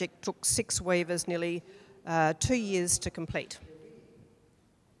particular project took 6 weavers nearly 2 years to complete.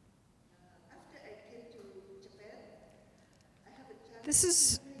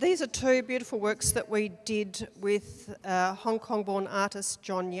 These are 2 beautiful works that we did with Hong Kong-born artist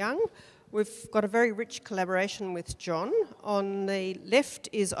John Young. We've got a very rich collaboration with John. On the left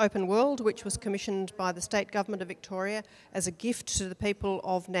is Open World, which was commissioned by the State Government of Victoria as a gift to the people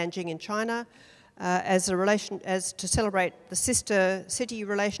of Nanjing in China, as to celebrate the sister city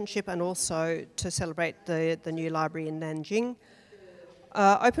relationship and also to celebrate the new library in Nanjing.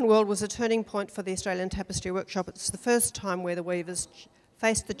 Open World was a turning point for the Australian Tapestry Workshop. It's the first time where the weavers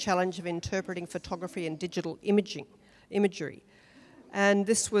faced the challenge of interpreting photography and digital imagery. And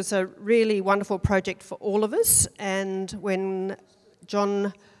this was a really wonderful project for all of us. And when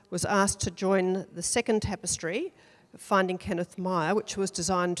John was asked to join the second tapestry, Finding Kenneth Myer, which was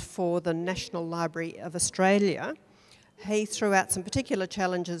designed for the National Library of Australia, he threw out some particular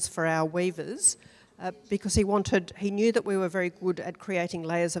challenges for our weavers because he knew that we were very good at creating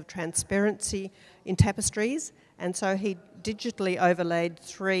layers of transparency in tapestries, and so he digitally overlaid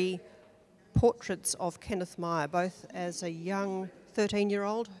 3 portraits of Kenneth Myer, both as a young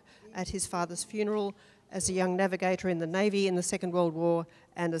 13-year-old at his father's funeral, as a young navigator in the Navy in the Second World War,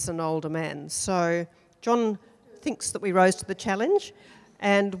 and as an older man. So John thinks that we rose to the challenge,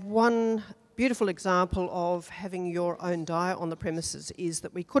 and one beautiful example of having your own dye on the premises is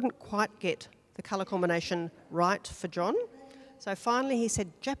that we couldn't quite get the colour combination right for John. So finally he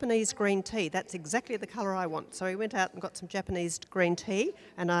said, Japanese green tea, that's exactly the colour I want. So he went out and got some Japanese green tea,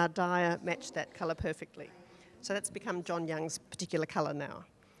 and our dyer matched that colour perfectly. So that's become John Young's particular colour now.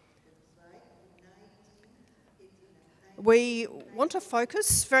 We want to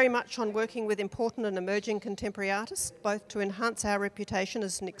focus very much on working with important and emerging contemporary artists, both to enhance our reputation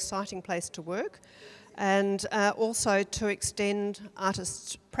as an exciting place to work and also to extend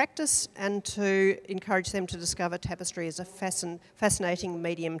artists' practice and to encourage them to discover tapestry as a fascinating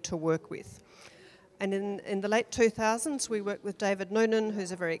medium to work with. And in the late 2000s, we worked with David Noonan,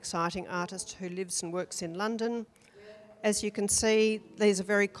 who's a very exciting artist who lives and works in London. As you can see, these are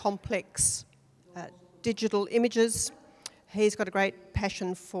very complex digital images. He's got a great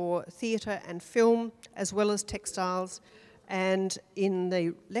passion for theatre and film, as well as textiles. And in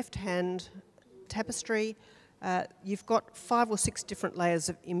the left-hand tapestry, you've got 5 or 6 different layers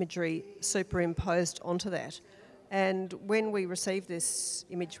of imagery superimposed onto that. And when we received this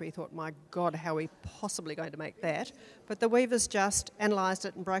image, we thought, my God, how are we possibly going to make that? But the weavers just analysed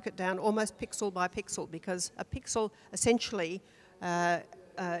it and broke it down almost pixel by pixel, because a pixel essentially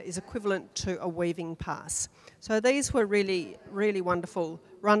is equivalent to a weaving pass. So these were really, really wonderful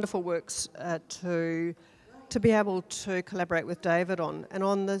works to be able to collaborate with David on. And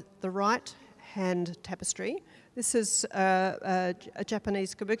on the right hand tapestry. This is a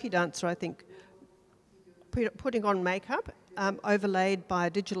Japanese kabuki dancer, I think, putting on makeup, overlaid by a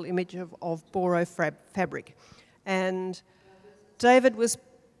digital image of Borås fabric. And David was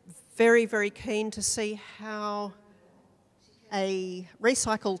very, very keen to see how a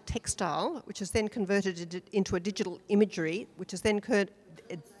recycled textile, which is then converted into a digital imagery, which is then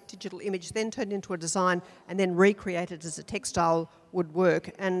a digital image, then turned into a design and then recreated as a textile would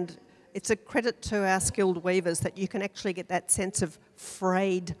work. And it's a credit to our skilled weavers that you can actually get that sense of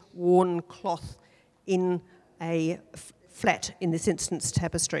frayed, worn cloth in a flat, in this instance,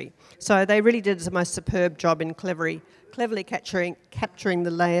 tapestry. So they really did a most superb job in cleverly capturing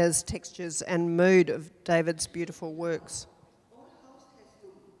the layers, textures and mood of David's beautiful works.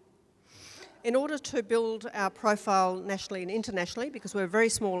 In order to build our profile nationally and internationally, because we're a very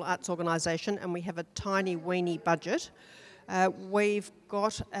small arts organisation and we have a tiny, weeny budget, we've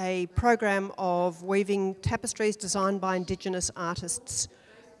got a program of weaving tapestries designed by Indigenous artists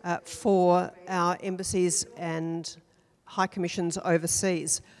for our embassies and high commissions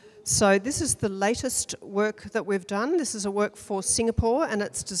overseas. So this is the latest work that we've done. This is a work for Singapore, and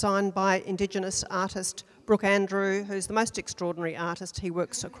it's designed by Indigenous artist Brooke Andrew, who's the most extraordinary artist. He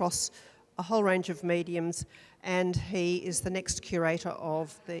works across a whole range of mediums, and he is the next curator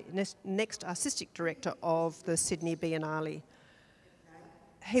of the next artistic director of the Sydney Biennale.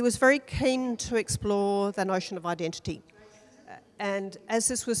 He was very keen to explore the notion of identity, and as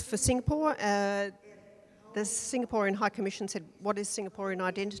this was for Singapore, the Singaporean High Commission said, "What is Singaporean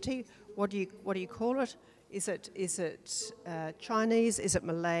identity? What do you call it? Is it Chinese? Is it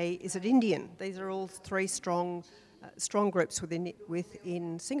Malay? Is it Indian?" These are all three strong groups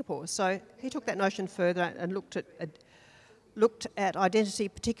within Singapore. So he took that notion further and looked at identity,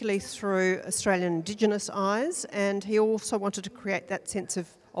 particularly through Australian Indigenous eyes, and he also wanted to create that sense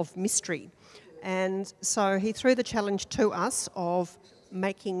of mystery. And so he threw the challenge to us of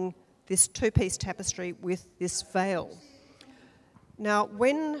making this two-piece tapestry with this veil. Now,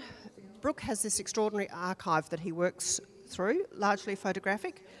 when Brooke has this extraordinary archive that he works through, largely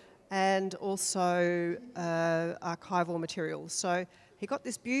photographic, and also archival materials. So he got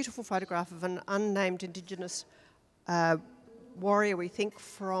this beautiful photograph of an unnamed Indigenous warrior, we think,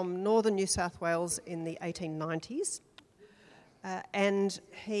 from northern New South Wales in the 1890s. And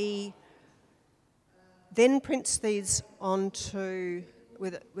he then prints these onto,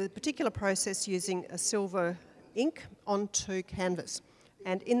 with a particular process using a silver ink onto canvas.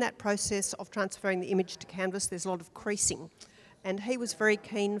 And in that process of transferring the image to canvas, there's a lot of creasing. And he was very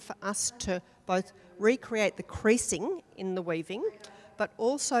keen for us to both recreate the creasing in the weaving, but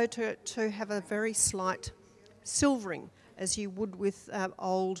also to have a very slight silvering, as you would with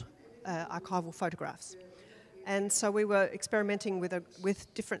old archival photographs. And so we were experimenting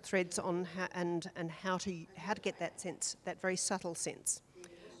with different threads on how to get that sense, that very subtle sense.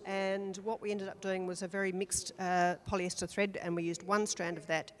 And what we ended up doing was a very mixed polyester thread, and we used one strand of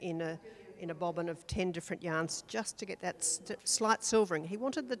that in a bobbin of 10 different yarns just to get that slight silvering. He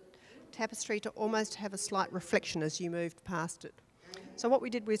wanted the tapestry to almost have a slight reflection as you moved past it. So what we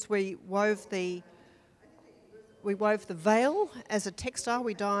did was we wove the veil as a textile.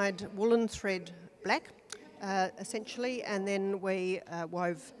 We dyed woolen thread black, essentially, and then we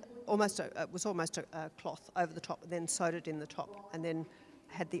wove it was almost a cloth over the top, and then sewed it in the top, and then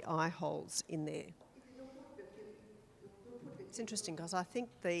had the eye holes in there. It's interesting because I think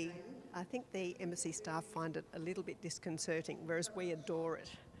the embassy staff find it a little bit disconcerting, whereas we adore it.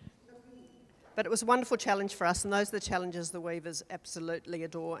 But it was a wonderful challenge for us, and those are the challenges the weavers absolutely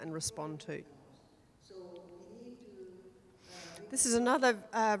adore and respond to. This is another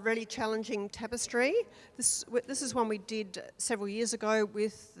really challenging tapestry. This is one we did several years ago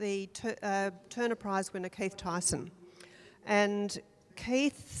with the Turner Prize winner Keith Tyson. And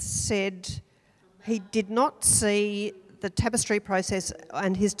Keith said he did not see the tapestry process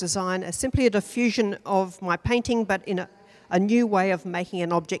and his design as simply a diffusion of my painting, but in a new way of making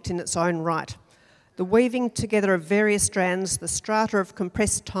an object in its own right. The weaving together of various strands, the strata of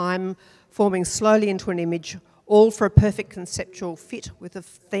compressed time forming slowly into an image, all for a perfect conceptual fit with the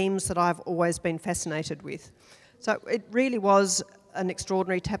themes that I've always been fascinated with. So it really was an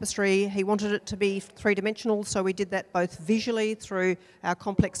extraordinary tapestry. He wanted it to be three-dimensional, so we did that both visually through our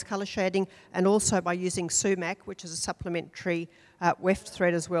complex colour shading and also by using sumac, which is a supplementary weft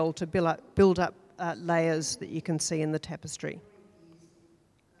thread as well, to build up layers that you can see in the tapestry.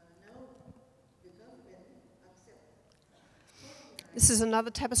 This is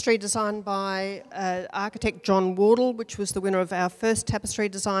another tapestry designed by architect John Wardle, which was the winner of our first tapestry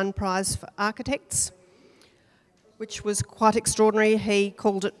design prize for architects, which was quite extraordinary. He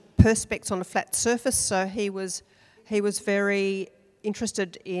called it perspex on a flat surface, so he was very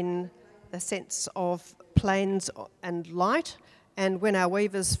interested in the sense of planes and light. And when our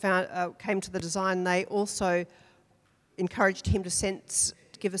weavers came to the design, they also encouraged him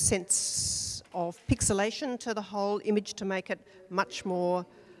to give a sense of pixelation to the whole image to make it much more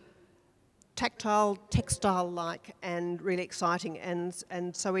tactile, textile-like, and really exciting.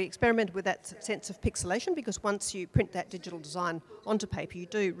 And so we experimented with that sense of pixelation, because once you print that digital design onto paper, you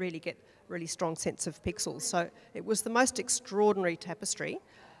do really get a really strong sense of pixels. So it was the most extraordinary tapestry.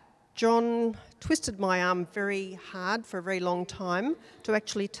 John twisted my arm very hard for a very long time to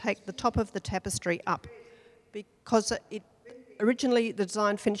actually take the top of the tapestry up, because originally the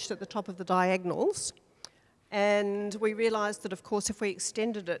design finished at the top of the diagonals, and we realised that, of course, if we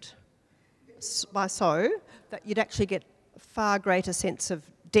extended it by so, that you'd actually get a far greater sense of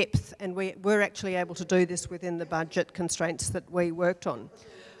depth, and we were actually able to do this within the budget constraints that we worked on.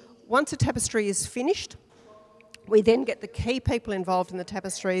 Once a tapestry is finished, we then get the key people involved in the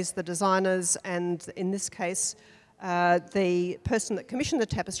tapestries, the designers, and in this case, the person that commissioned the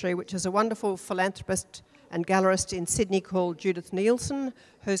tapestry, which is a wonderful philanthropist and gallerist in Sydney called Judith Nielsen,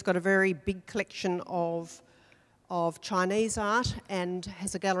 who's got a very big collection of Chinese art and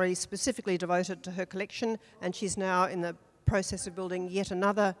has a gallery specifically devoted to her collection, and she's now in the process of building yet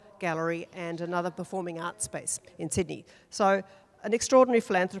another gallery and another performing art space in Sydney. So an extraordinary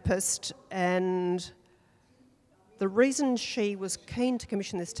philanthropist, and the reason she was keen to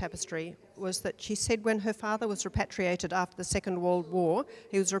commission this tapestry was that she said when her father was repatriated after the Second World War,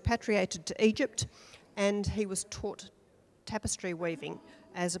 he was repatriated to Egypt, and he was taught tapestry weaving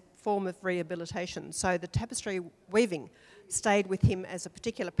as a form of rehabilitation. So the tapestry weaving stayed with him as a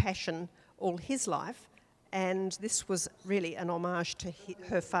particular passion all his life, and this was really an homage to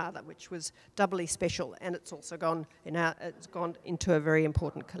her father, which was doubly special, and it's also gone into a very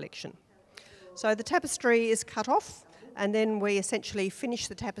important collection. So the tapestry is cut off, and then we essentially finish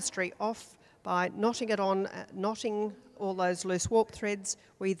the tapestry off by knotting it on, knotting all those loose warp threads.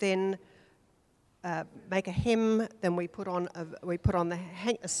 We then make a hem, then we put on the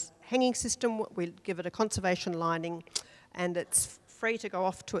hanging system, we give it a conservation lining, and it's free to go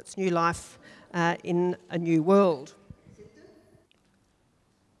off to its new life in a new world.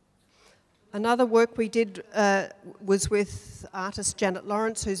 Another work we did was with artist Janet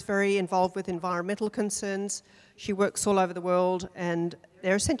Lawrence, who's very involved with environmental concerns. She works all over the world, and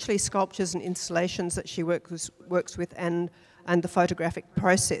they're essentially sculptures and installations that she works with, and the photographic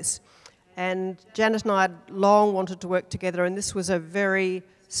process. And Janet and I had long wanted to work together, and this was a very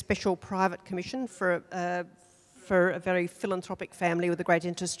special private commission for a very philanthropic family with a great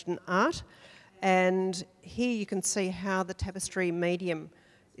interest in art. And here you can see how the tapestry medium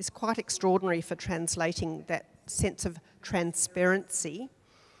is quite extraordinary for translating that sense of transparency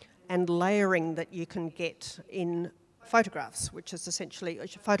and layering that you can get in photographs, which is essentially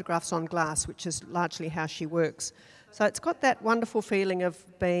photographs on glass, which is largely how she works. So it's got that wonderful feeling of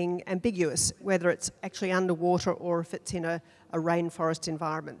being ambiguous, whether it's actually underwater or if it's in a rainforest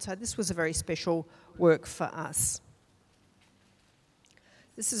environment. So this was a very special work for us.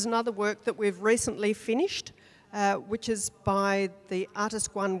 This is another work that we've recently finished, which is by the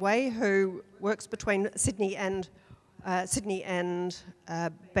artist Guan Wei, who works between Sydney and Beijing.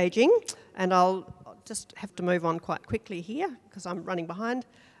 And I'll just have to move on quite quickly here because I'm running behind.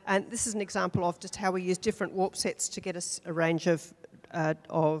 And this is an example of just how we use different warp sets to get us a range of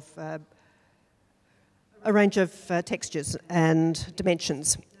textures and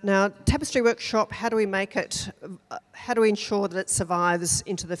dimensions. Now, Tapestry Workshop, how do we make it, how do we ensure that it survives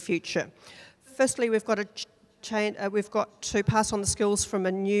into the future? Firstly, we've got to pass on the skills from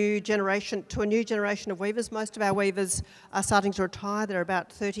a new generation to a new generation of weavers. Most of our weavers are starting to retire. They're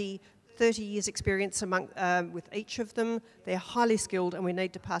about 30 years experience with each of them. They're highly skilled, and we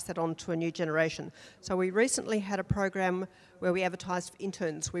need to pass that on to a new generation. So we recently had a program where we advertised for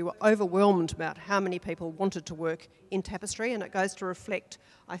interns. We were overwhelmed about how many people wanted to work in tapestry, and it goes to reflect,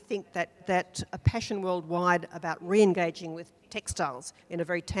 I think, that a passion worldwide about re-engaging with textiles in a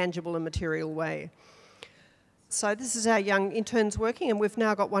very tangible and material way. So this is our young interns working, and we've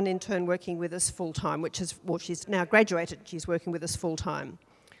now got one intern working with us full-time, she's now graduated, she's working with us full-time.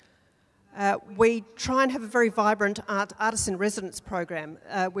 We try and have a very vibrant artist in residence program.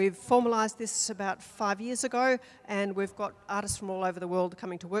 We've formalised this about 5 years ago, and we've got artists from all over the world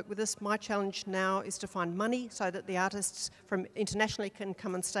coming to work with us. My challenge now is to find money so that the artists from internationally can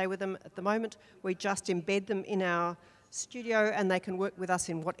come and stay with them. At the moment, we just embed them in our studio, and they can work with us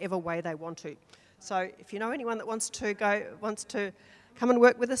in whatever way they want to. So if you know anyone that wants to come and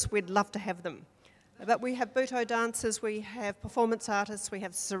work with us, we'd love to have them. But we have Buto dancers, we have performance artists, we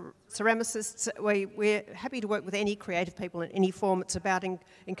have ceramicists. We're happy to work with any creative people in any form. It's about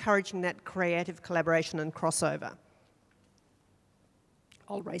encouraging that creative collaboration and crossover.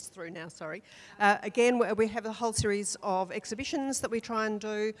 I'll race through now, sorry. Again, we have a whole series of exhibitions that we try and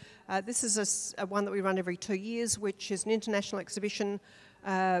do. This is one that we run every 2 years, which is an international exhibition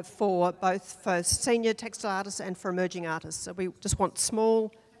for senior textile artists and for emerging artists. So we just want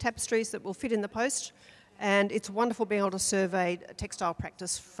small tapestries that will fit in the post, and it's wonderful being able to survey textile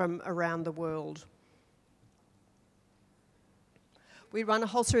practice from around the world. We run a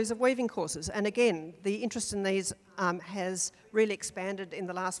whole series of weaving courses, and again, the interest in these has really expanded in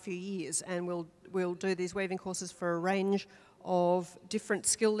the last few years, and we'll do these weaving courses for a range of different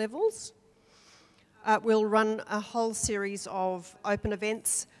skill levels. We'll run a whole series of open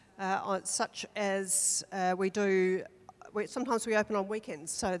events, such as sometimes we open on weekends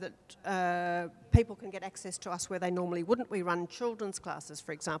so that people can get access to us where they normally wouldn't. We run children's classes,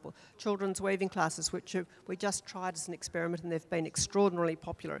 for example, children's weaving classes, which we just tried as an experiment, and they've been extraordinarily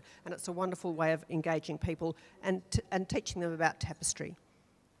popular, and it's a wonderful way of engaging people and teaching them about tapestry.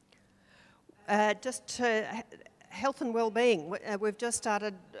 Health and well-being. We've just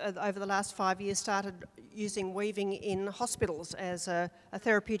started, over the last 5 years, started using weaving in hospitals as a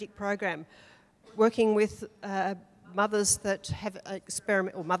therapeutic program, working with mothers that have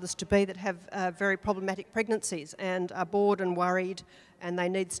or mothers-to-be that have very problematic pregnancies and are bored and worried, and they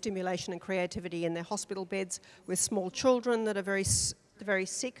need stimulation and creativity in their hospital beds, with small children that are very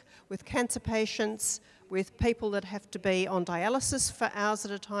sick, with cancer patients, with people that have to be on dialysis for hours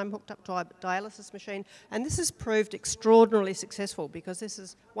at a time, hooked up to a dialysis machine. And this has proved extraordinarily successful because this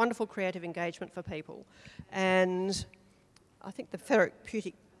is wonderful creative engagement for people. And I think the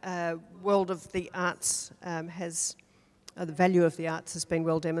therapeutic world of the arts the value of the arts has been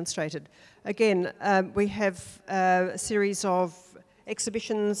well demonstrated. Again, we have a series of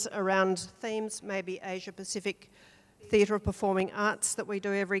exhibitions around themes, maybe Asia-Pacific Theatre of Performing Arts, that we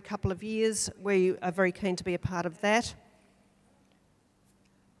do every couple of years. We are very keen to be a part of that.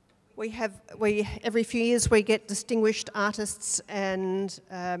 Every few years we get distinguished artists and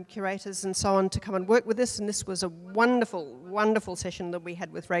curators and so on to come and work with us, and this was a wonderful, wonderful session that we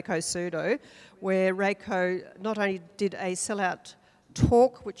had with Reiko Sudo, where Reiko not only did a sellout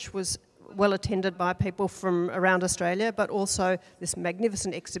talk, which was well attended by people from around Australia, but also this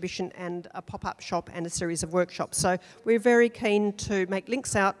magnificent exhibition and a pop-up shop and a series of workshops. So we're very keen to make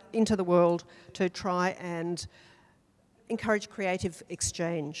links out into the world to try and encourage creative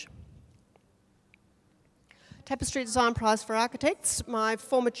exchange. Tapestry Design Prize for Architects. My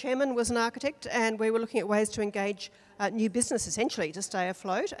former chairman was an architect, and we were looking at ways to engage new business, essentially, to stay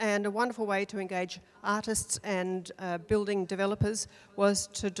afloat. And a wonderful way to engage artists and building developers was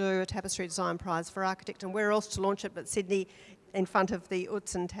to do a Tapestry Design Prize for Architect. And where else to launch it but Sydney, in front of the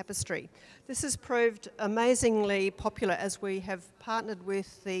Utzon Tapestry. This has proved amazingly popular as we have partnered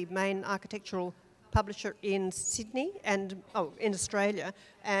with the main architectural publisher in Sydney and in Australia,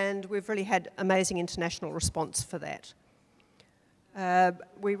 and we've really had amazing international response for that.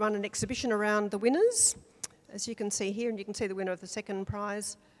 We run an exhibition around the winners, as you can see here, and you can see the winner of the second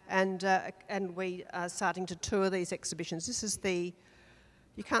prize, and we are starting to tour these exhibitions. This is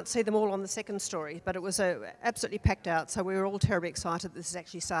you can't see them all on the second story, but it was absolutely packed out, so we were all terribly excited. This is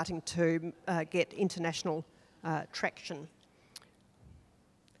actually starting to get international traction.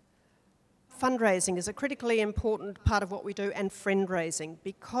 Fundraising is a critically important part of what we do, and friend raising.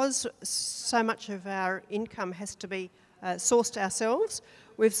 Because so much of our income has to be sourced ourselves,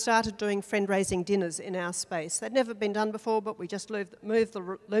 we've started doing friend raising dinners in our space. They'd never been done before, but we just move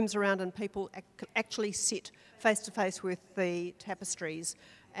the looms around and people actually sit face to face with the tapestries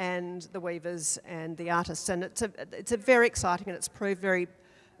and the weavers and the artists. And it's a very exciting, and it's proved very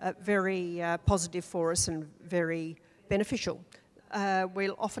positive for us and very beneficial.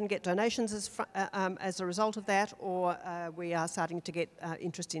 We'll often get donations as a result of that, or we are starting to get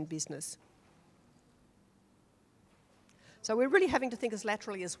interest in business. So we're really having to think as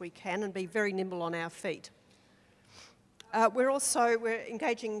laterally as we can and be very nimble on our feet. We're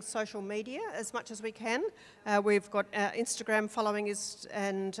engaging social media as much as we can. We've got Instagram followings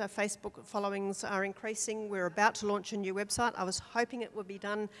and Facebook followings are increasing. We're about to launch a new website. I was hoping it would be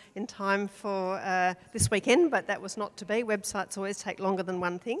done in time for this weekend, but that was not to be. Websites always take longer than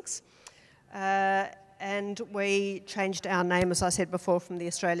one thinks. And we changed our name, as I said before, from the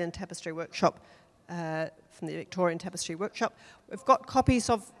Australian Tapestry Workshop, from the Victorian Tapestry Workshop. We've got copies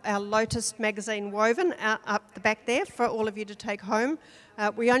of our Lotus magazine woven up the back there for all of you to take home.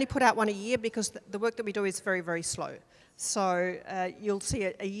 We only put out one a year because the work that we do is very, very slow. So you'll see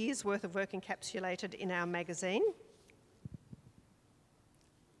a year's worth of work encapsulated in our magazine.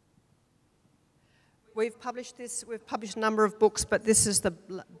 We've published a number of books, but this is the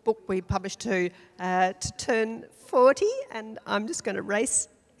book we published to turn 40, and I'm just going to race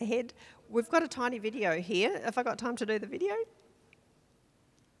ahead. We've got a tiny video here. Have I got time to do the video?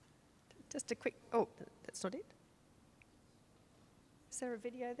 Just a quick, oh, that's not it. Is there a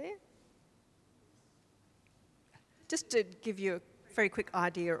video there? Just to give you a very quick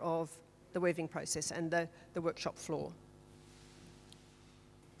idea of the weaving process and the workshop floor.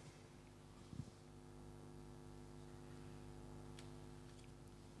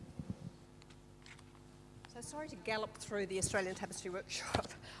 So sorry to gallop through the Australian Tapestry Workshop.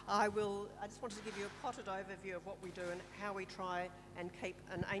 I just wanted to give you a potted overview of what we do and how we try and keep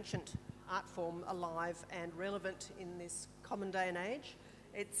an ancient art form alive and relevant in this common day and age.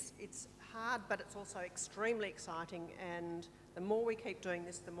 It's hard, but it's also extremely exciting, and the more we keep doing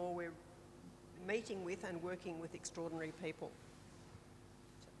this, the more we're meeting with and working with extraordinary people.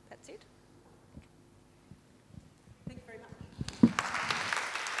 So that's it. Thank you very much.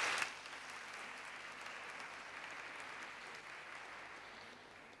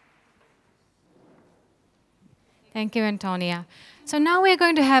 Thank you, Antonia. So now we're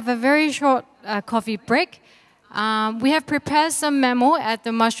going to have a very short coffee break. We have prepared some memo at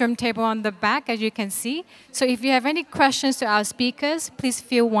the mushroom table on the back, as you can see. So if you have any questions to our speakers, please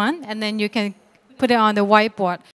fill one, and then you can put it on the whiteboard.